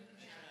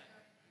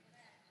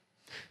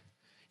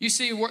 You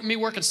see me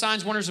working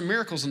signs, wonders, and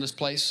miracles in this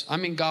place. I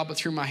mean God, but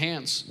through my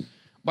hands.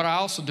 But I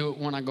also do it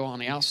when I go on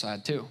the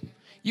outside too.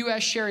 You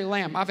ask Sherry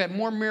Lamb, I've had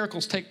more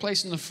miracles take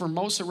place in the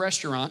Formosa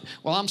restaurant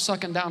while I'm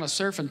sucking down a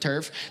surf and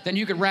turf than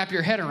you could wrap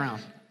your head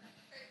around.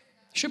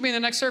 Should be in the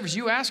next service.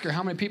 You ask her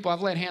how many people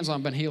I've laid hands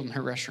on been healed in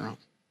her restaurant.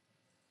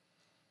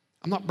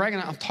 I'm not bragging,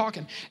 I'm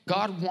talking.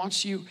 God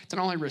wants you to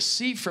not only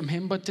receive from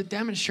him, but to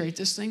demonstrate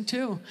this thing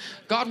too.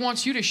 God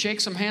wants you to shake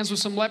some hands with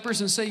some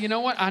lepers and say, you know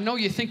what? I know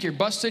you think you're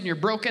busted and you're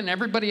broken and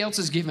everybody else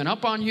has given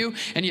up on you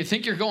and you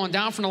think you're going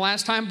down from the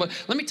last time, but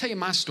let me tell you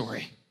my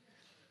story.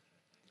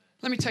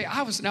 Let me tell you,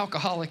 I was an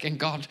alcoholic and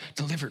God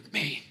delivered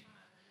me.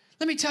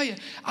 Let me tell you,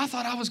 I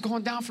thought I was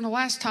going down from the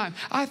last time.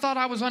 I thought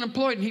I was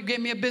unemployed and he gave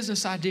me a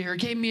business idea or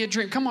gave me a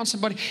drink. Come on,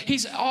 somebody.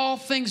 He's all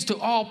things to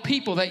all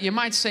people that you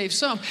might save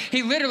some.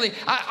 He literally,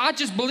 I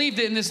just believe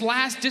that in this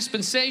last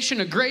dispensation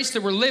of grace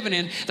that we're living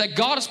in, that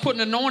God has put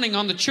an anointing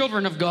on the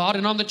children of God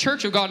and on the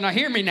church of God. Now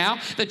hear me now,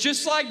 that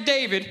just like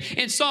David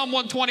in Psalm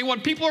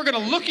 121, people are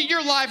going to look at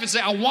your life and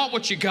say, I want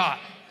what you got.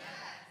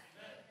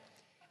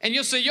 And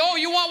you'll say, yo,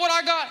 you want what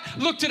I got?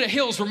 Look to the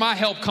hills where my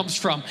help comes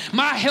from.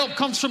 My help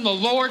comes from the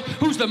Lord,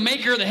 who's the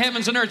maker of the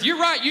heavens and earth.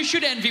 You're right. You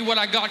should envy what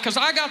I got because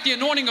I got the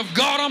anointing of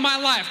God on my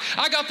life.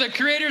 I got the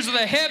creators of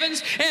the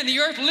heavens and the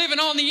earth living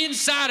on the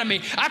inside of me.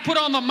 I put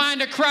on the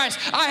mind of Christ.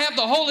 I have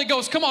the Holy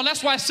Ghost. Come on,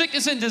 that's why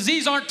sickness and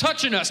disease aren't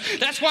touching us.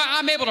 That's why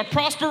I'm able to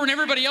prosper when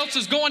everybody else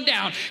is going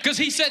down. Because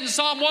he said in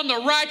Psalm 1, the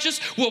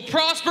righteous will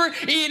prosper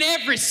in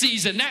every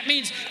season. That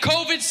means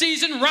COVID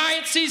season,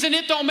 riot season,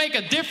 it don't make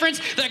a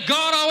difference. That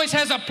God always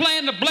has a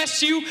plan to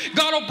bless you.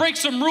 God will break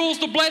some rules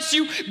to bless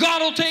you.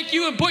 God will take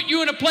you and put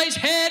you in a place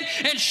head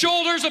and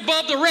shoulders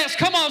above the rest.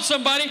 Come on,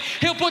 somebody.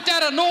 He'll put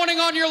that anointing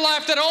on your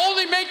life that'll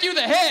only make you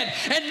the head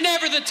and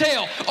never the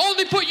tail.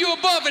 Only put you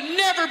above and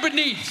never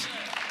beneath.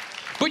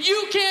 But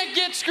you can't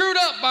get screwed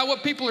up by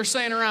what people are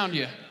saying around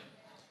you.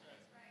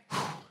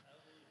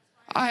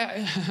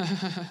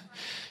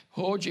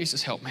 Oh,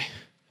 Jesus, help me.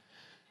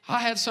 I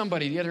had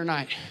somebody the other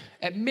night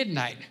at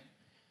midnight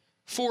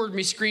forward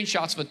me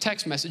screenshots of a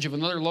text message of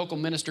another local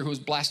minister who was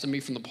blasting me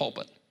from the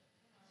pulpit.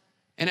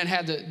 And then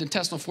had the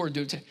intestinal forward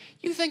do it.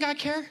 You think I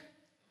care?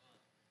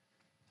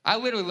 I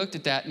literally looked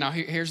at that. Now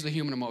here's the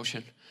human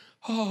emotion.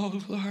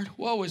 Oh, Lord,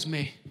 woe is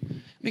me.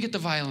 Let me get the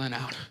violin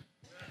out.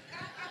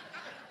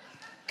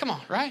 Come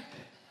on, right?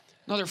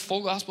 Another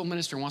full gospel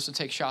minister wants to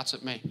take shots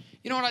at me.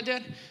 You know what I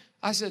did?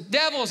 I said,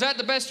 devil, is that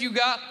the best you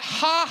got?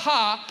 Ha,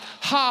 ha,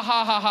 ha,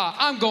 ha, ha, ha.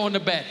 I'm going to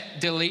bed.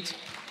 Delete.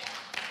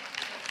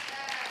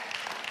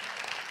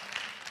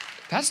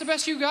 That's the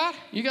best you got?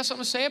 You got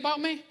something to say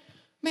about me?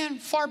 Man,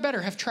 far better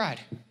have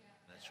tried.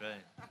 That's right.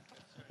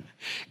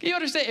 Can you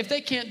understand? If they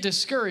can't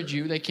discourage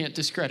you, they can't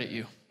discredit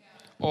you.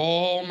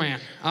 Oh, man,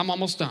 I'm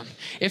almost done.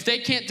 If they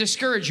can't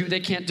discourage you, they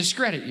can't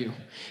discredit you.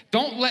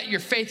 Don't let your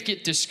faith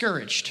get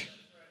discouraged.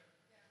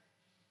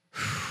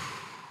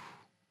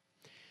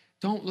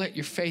 Don't let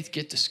your faith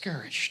get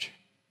discouraged.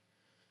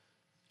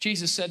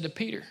 Jesus said to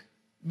Peter,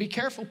 be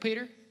careful,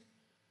 Peter,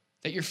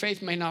 that your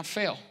faith may not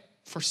fail.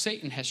 For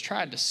Satan has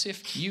tried to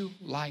sift you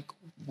like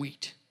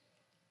wheat.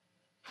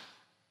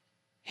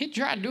 He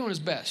tried doing his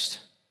best,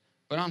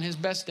 but on his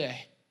best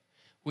day,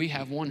 we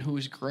have one who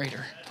is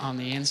greater on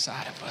the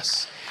inside of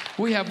us.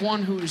 We have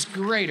one who is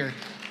greater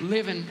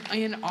living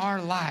in our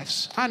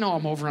lives. I know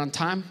I'm over on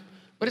time,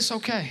 but it's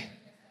okay.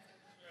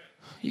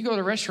 You go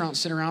to a restaurant and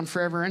sit around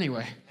forever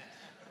anyway.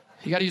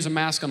 You got to use a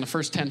mask on the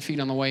first 10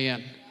 feet on the way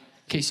in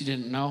case you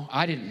didn't know.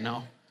 I didn't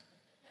know.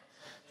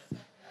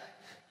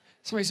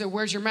 Somebody said,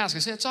 where's your mask? I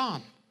said, it's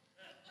on.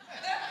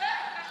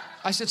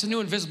 I said, it's a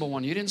new invisible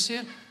one. You didn't see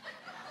it?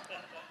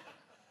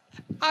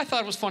 I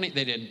thought it was funny.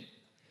 They didn't.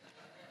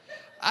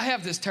 I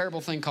have this terrible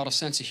thing called a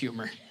sense of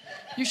humor.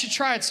 You should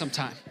try it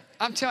sometime.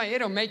 I'm telling you,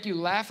 it'll make you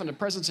laugh in the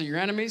presence of your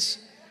enemies.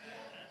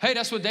 Hey,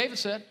 that's what David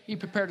said. He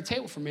prepared a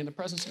table for me in the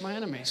presence of my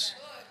enemies.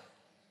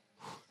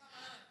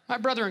 My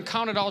brethren,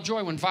 count it all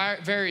joy when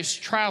various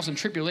trials and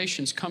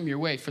tribulations come your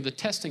way, for the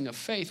testing of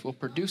faith will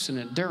produce an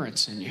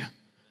endurance in you.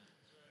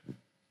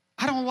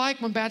 I don't like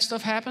when bad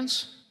stuff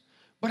happens,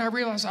 but I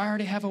realize I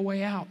already have a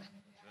way out.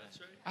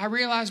 I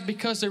realize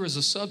because there was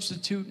a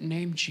substitute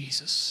named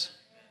Jesus.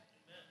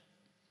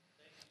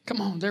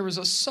 Come on, there was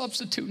a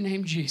substitute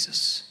named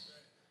Jesus.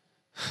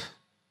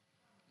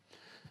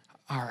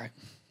 All right,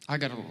 I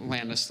got to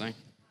land this thing.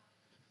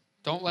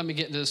 Don't let me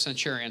get into the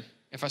centurion.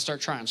 If I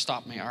start trying,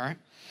 stop me, all right?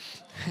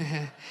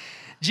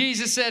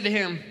 Jesus said to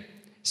him,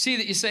 see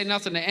that you say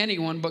nothing to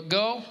anyone, but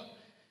go,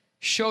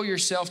 show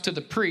yourself to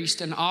the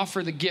priest and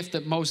offer the gift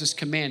that Moses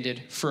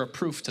commanded for a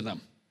proof to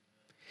them.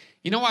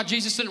 You know why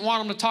Jesus didn't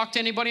want them to talk to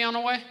anybody on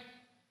the way?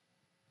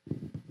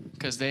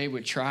 Because they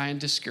would try and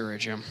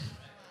discourage him.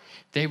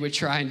 They would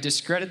try and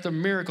discredit the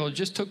miracle that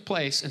just took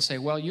place and say,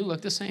 well, you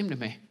look the same to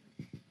me.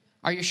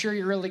 Are you sure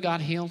you really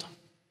got healed?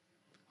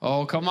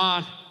 Oh, come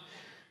on.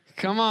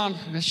 Come on.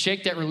 Let's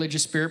shake that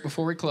religious spirit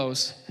before we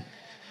close.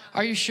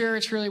 Are you sure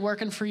it's really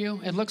working for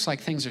you? It looks like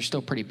things are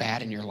still pretty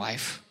bad in your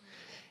life.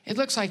 It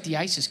looks like the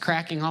ice is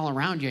cracking all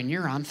around you and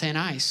you're on thin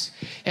ice.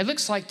 It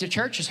looks like the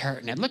church is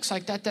hurting. It looks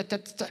like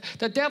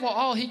the devil,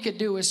 all he could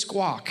do is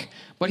squawk.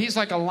 But he's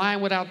like a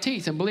lion without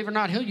teeth. And believe it or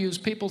not, he'll use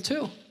people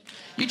too.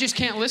 You just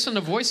can't listen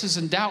to voices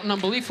in doubt and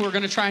unbelief who are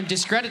going to try and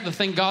discredit the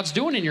thing God's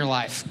doing in your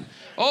life.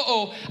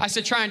 I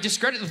said try and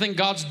discredit the thing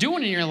God's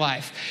doing in your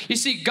life. You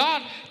see,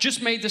 God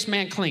just made this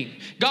man clean.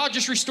 God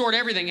just restored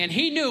everything. And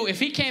he knew if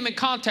he came in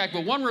contact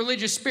with one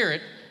religious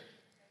spirit,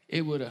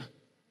 it would have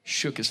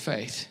shook his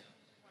faith.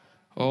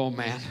 Oh,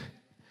 man.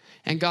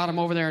 And got him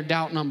over there in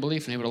doubt and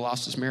unbelief, and he would have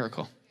lost his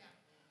miracle.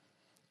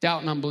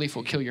 Doubt and unbelief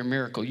will kill your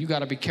miracle. You got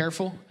to be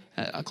careful.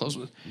 I'll close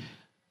with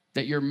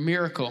that your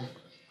miracle,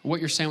 what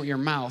you're saying with your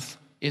mouth,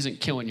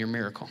 isn't killing your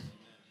miracle.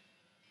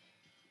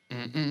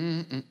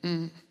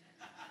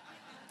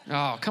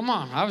 Oh, come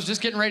on. I was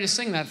just getting ready to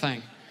sing that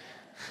thing.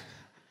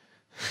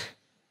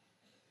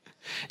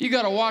 You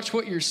got to watch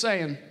what you're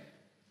saying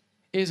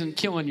isn't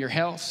killing your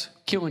health,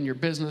 killing your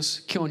business,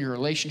 killing your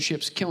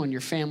relationships, killing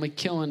your family,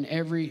 killing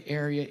every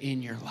area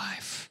in your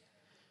life.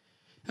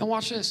 And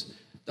watch this.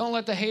 Don't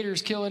let the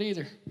haters kill it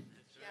either.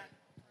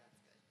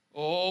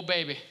 Oh,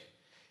 baby.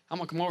 I'm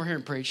going to come over here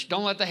and preach.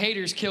 Don't let the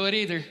haters kill it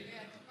either.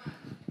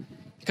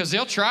 Because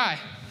they'll try.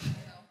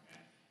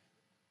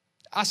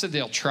 I said,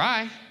 they'll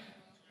try.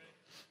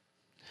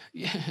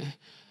 Yeah.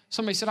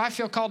 Somebody said, I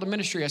feel called to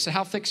ministry. I said,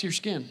 how thick's your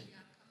skin?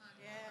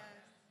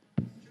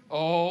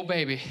 Oh,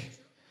 baby.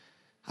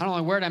 I don't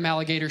only wear them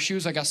alligator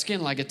shoes. I got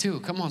skin like it too.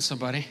 Come on,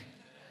 somebody.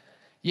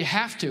 You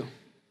have to.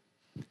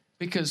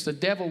 Because the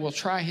devil will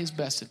try his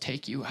best to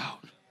take you out,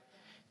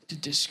 to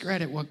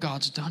discredit what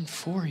God's done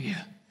for you.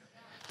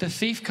 The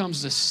thief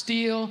comes to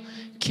steal,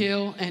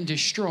 kill, and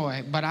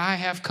destroy. But I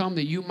have come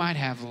that you might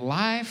have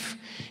life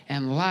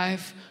and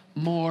life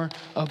more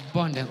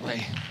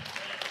abundantly.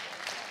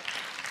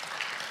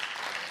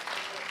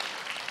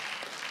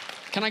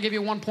 Can I give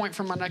you 1 point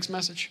from my next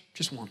message?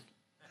 Just one.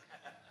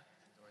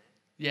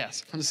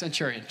 Yes, from the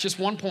centurion. Just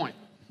 1 point.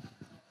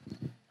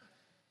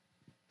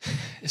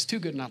 It's too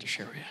good not to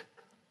share with you.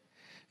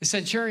 The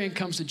centurion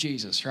comes to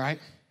Jesus, right?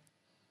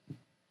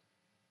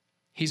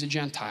 He's a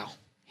Gentile.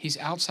 He's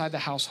outside the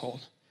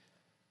household,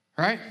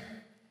 right?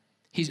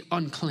 He's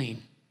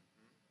unclean.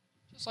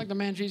 Just like the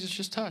man Jesus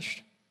just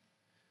touched.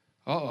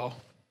 Uh-oh.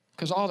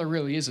 Because all there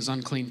really is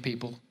unclean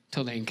people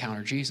till they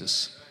encounter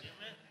Jesus.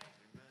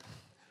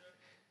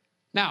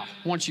 Now,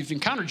 once you've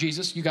encountered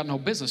Jesus, you got no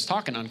business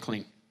talking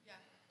unclean.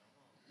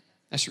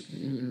 That's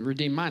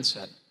redeemed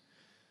mindset.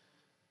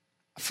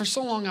 For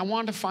so long, I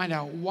wanted to find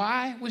out,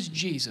 why was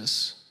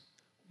Jesus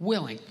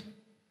willing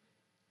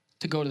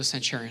to go to the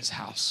centurion's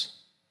house?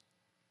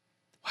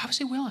 Why was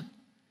he willing?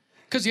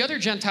 Because the other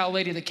Gentile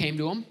lady that came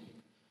to him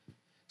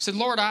said,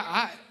 Lord,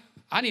 I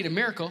need a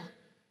miracle.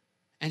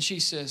 And she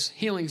says,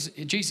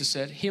 Jesus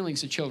said,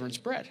 healing's the children's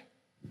bread.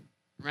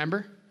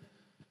 Remember?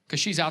 Because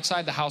she's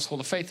outside the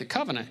household of faith, the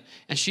covenant.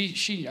 And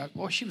she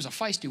was a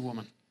feisty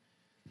woman.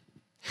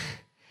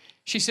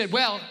 She said,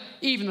 well,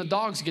 even the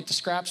dogs get the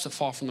scraps that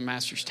fall from the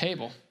master's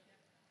table.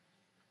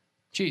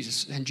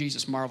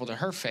 Jesus marveled at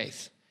her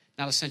faith.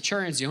 Now, the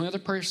centurion's the only other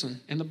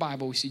person in the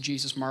Bible we see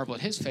Jesus marvel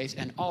at his faith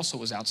and also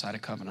was outside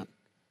of covenant.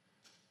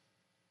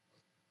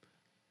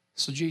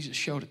 So Jesus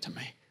showed it to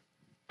me.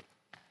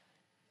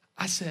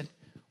 I said,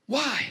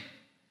 why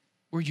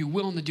were you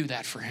willing to do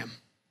that for him?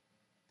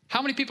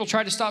 How many people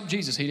tried to stop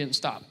Jesus? He didn't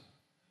stop.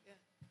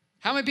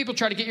 How many people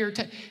tried to get your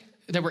attention?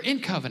 They were in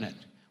covenant.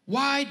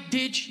 Why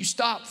did you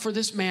stop for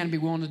this man to be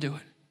willing to do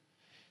it?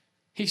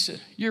 He said,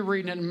 you're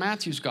reading it in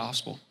Matthew's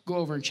gospel. Go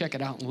over and check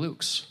it out in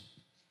Luke's.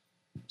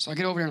 So I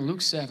get over here in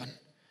Luke 7.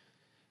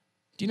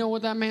 Do you know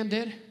what that man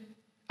did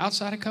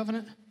outside of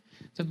covenant?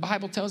 The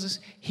Bible tells us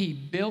he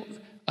built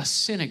a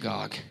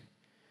synagogue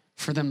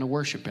for them to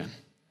worship in.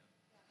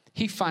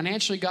 He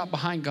financially got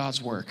behind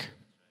God's work.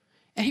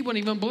 And he wasn't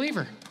even a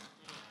believer.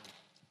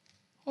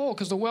 Oh,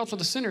 because the wealth of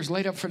the sinner is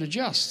laid up for the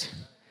just.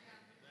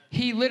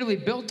 He literally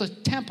built a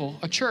temple,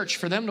 a church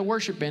for them to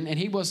worship in, and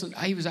he was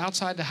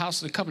outside the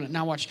house of the covenant.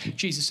 Now watch,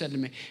 Jesus said to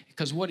me,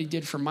 because what he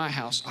did for my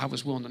house, I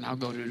was willing to now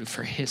go do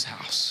for his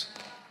house.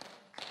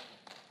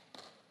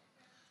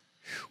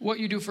 What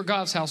you do for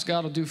God's house,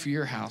 God will do for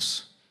your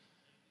house.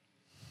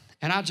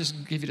 And I'll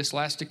just give you this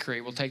last decree.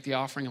 We'll take the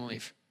offering and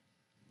leave.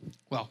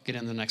 Well, get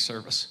in the next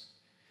service.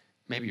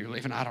 Maybe you're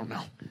leaving, I don't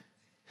know.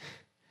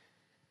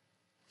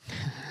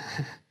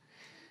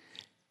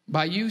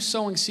 By you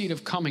sowing seed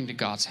of coming to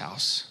God's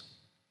house,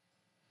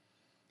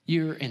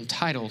 you're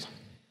entitled.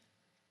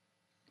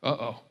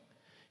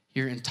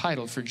 You're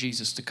entitled for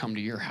Jesus to come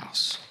to your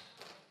house.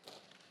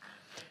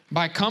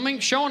 By coming,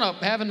 showing up,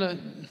 having the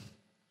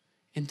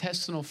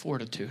intestinal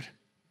fortitude.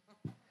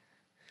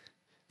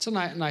 It's a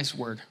nice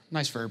word,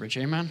 nice verbiage,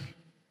 amen?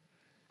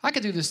 I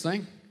could do this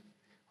thing,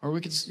 or we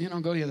could,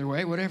 go the other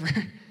way, whatever.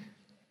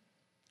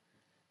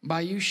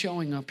 By you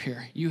showing up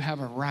here, you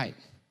have a right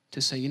to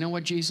say, you know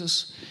what,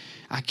 Jesus?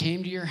 I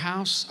came to your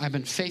house. I've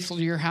been faithful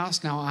to your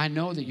house. Now I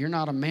know that you're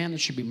not a man that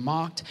should be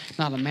mocked,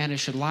 not a man that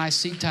should lie,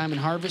 seed time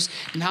and harvest.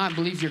 Now I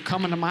believe you're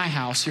coming to my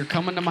house. You're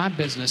coming to my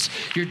business.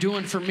 You're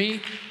doing for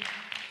me.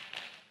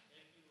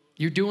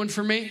 You're doing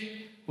for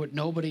me what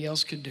nobody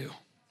else could do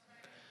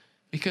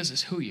because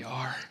it's who you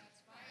are.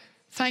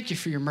 Thank you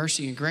for your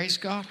mercy and grace,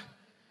 God.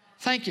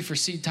 Thank you for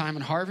seed time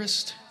and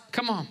harvest.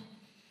 Come on.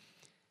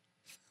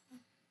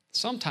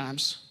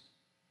 Sometimes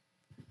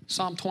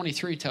Psalm 20,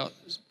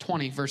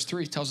 verse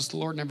 3 tells us the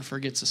Lord never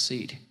forgets a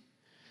seed.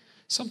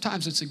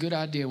 Sometimes it's a good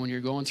idea when you're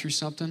going through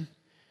something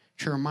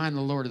to remind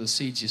the Lord of the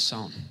seeds you've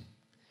sown.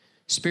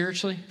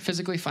 Spiritually,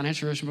 physically,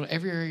 financially,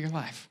 every area of your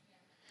life.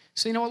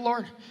 So you know what,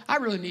 Lord? I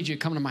really need you to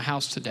come to my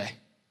house today.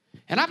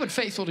 And I've been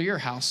faithful to your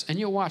house, and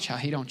you'll watch how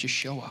he don't just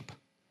show up.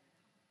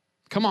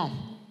 Come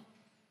on.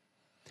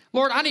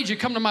 Lord, I need you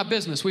to come to my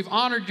business. We've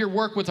honored your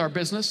work with our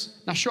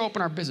business. Now show up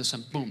in our business,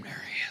 and boom,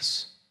 there he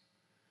is.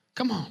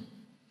 Come on.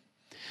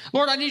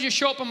 Lord, I need you to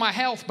show up in my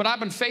health, but I've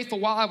been faithful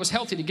while I was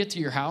healthy to get to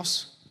your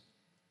house.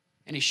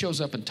 And he shows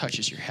up and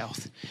touches your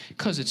health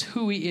because it's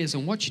who he is,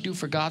 and what you do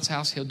for God's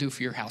house, he'll do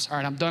for your house. All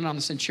right, I'm done on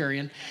the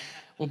centurion.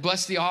 We'll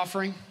bless the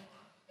offering.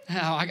 Oh,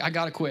 I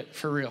got to quit,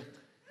 for real.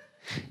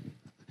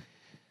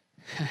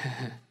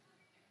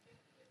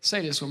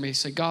 Say this with me.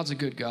 Say, God's a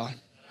good God.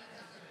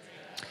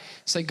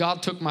 Say,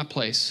 God took my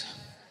place.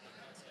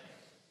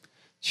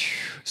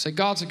 Say,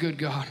 God's a good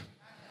God.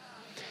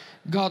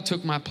 God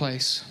took my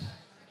place.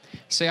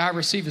 Say, I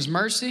receive his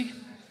mercy.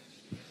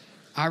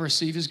 I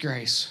receive his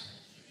grace.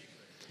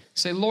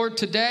 Say, Lord,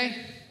 today,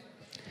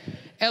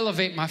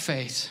 elevate my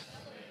faith.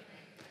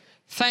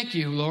 Thank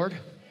you, Lord,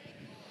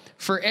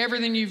 for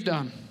everything you've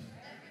done,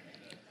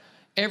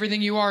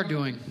 everything you are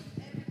doing,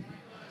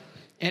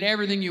 and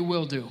everything you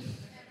will do.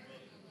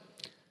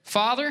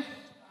 Father,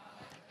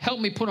 help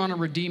me put on a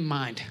redeemed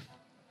mind.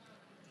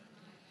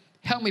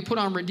 Help me put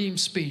on redeemed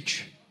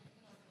speech.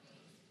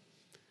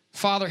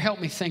 Father, help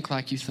me think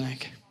like you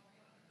think.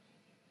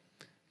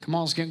 Come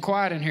on, it's getting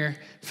quiet in here.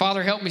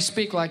 Father, help me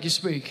speak like you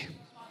speak.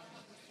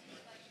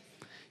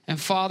 And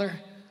Father,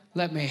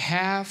 let me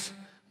have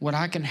what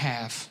I can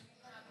have,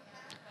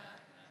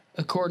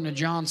 according to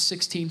John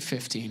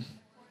 16:15.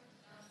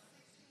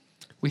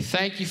 We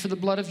thank you for the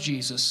blood of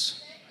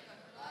Jesus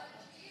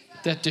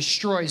that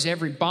destroys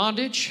every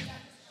bondage,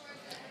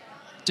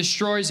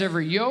 destroys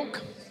every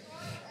yoke,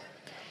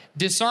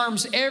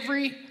 disarms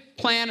every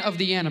plan of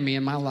the enemy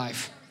in my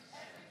life.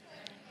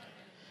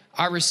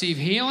 I receive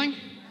healing.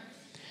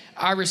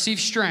 I receive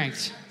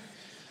strength.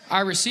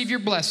 I receive your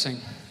blessing.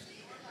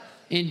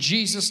 In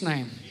Jesus'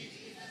 name.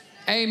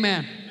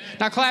 Amen.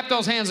 Now clap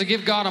those hands and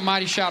give God a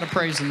mighty shout of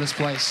praise in this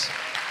place.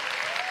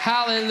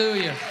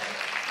 Hallelujah.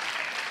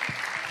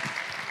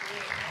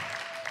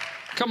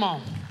 Come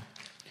on.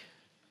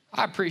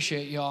 I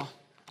appreciate y'all.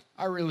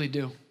 I really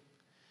do.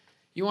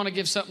 You want to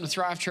give something to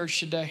Thrive Church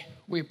today?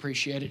 We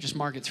appreciate it. Just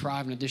mark it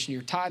Thrive in addition to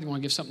your tithe. You want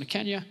to give something to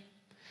Kenya?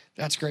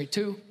 That's great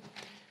too.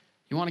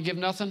 You want to give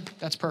nothing?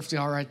 That's perfectly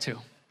all right too.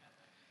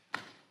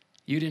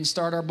 You didn't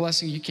start our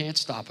blessing. You can't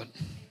stop it.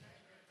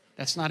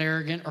 That's not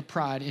arrogant or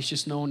pride. It's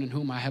just knowing in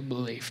whom I have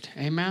believed.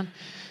 Amen.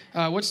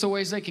 What's the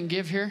ways they can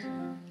give here?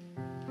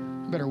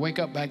 You better wake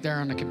up back there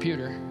on the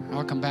computer.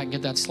 I'll come back and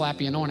get that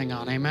slappy anointing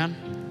on.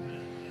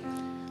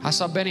 Amen. I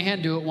saw Benny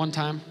Hinn do it one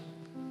time.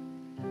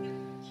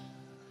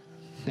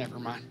 Never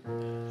mind.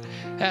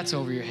 That's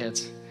over your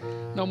heads.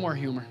 No more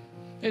humor.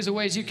 There's the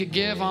ways you could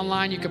give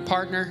online. You could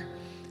partner.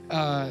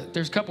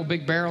 There's a couple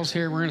big barrels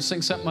here. We're going to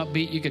sing something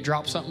upbeat. You could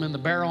drop something in the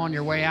barrel on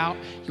your way out.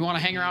 You want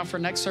to hang around for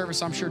next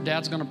service? I'm sure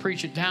Dad's going to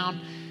preach it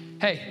down.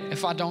 Hey,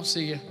 if I don't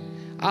see you,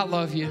 I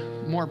love you.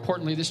 More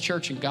importantly, this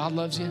church and God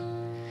loves you.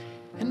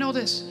 And know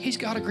this, he's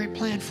got a great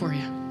plan for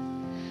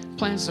you.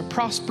 Plans to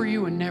prosper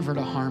you and never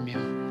to harm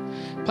you.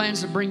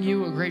 Plans to bring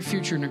you a great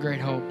future and a great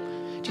hope.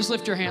 Just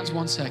lift your hands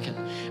 1 second.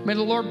 May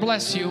the Lord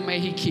bless you. May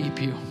he keep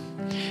you.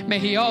 May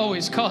he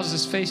always cause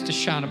his face to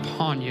shine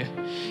upon you.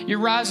 You're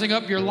rising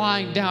up, you're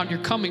lying down, you're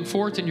coming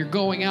forth, and you're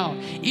going out.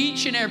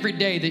 Each and every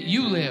day that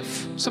you live,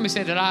 somebody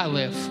say that I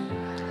live,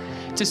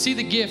 to see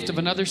the gift of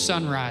another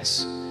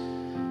sunrise.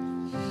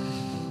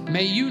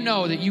 May you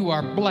know that you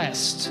are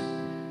blessed.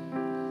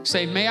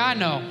 Say, may I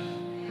know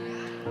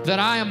that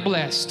I am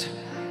blessed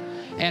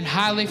and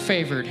highly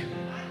favored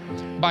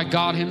by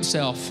God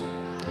himself.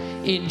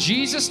 In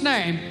Jesus'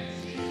 name,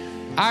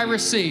 I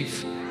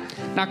receive.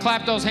 Now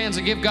clap those hands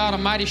and give God a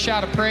mighty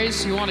shout of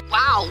praise.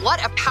 Wow,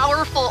 what a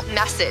powerful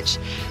message.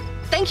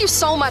 Thank you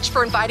so much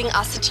for inviting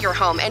us into your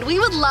home, and we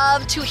would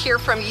love to hear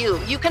from you.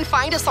 You can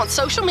find us on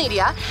social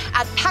media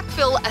at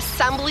Peckville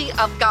Assembly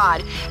of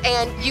God,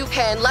 and you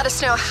can let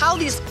us know how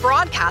these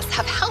broadcasts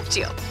have helped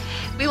you.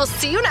 We will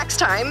see you next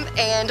time,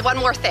 and one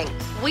more thing.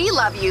 We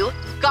love you,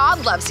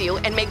 God loves you,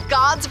 and may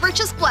God's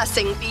richest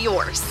blessing be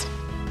yours.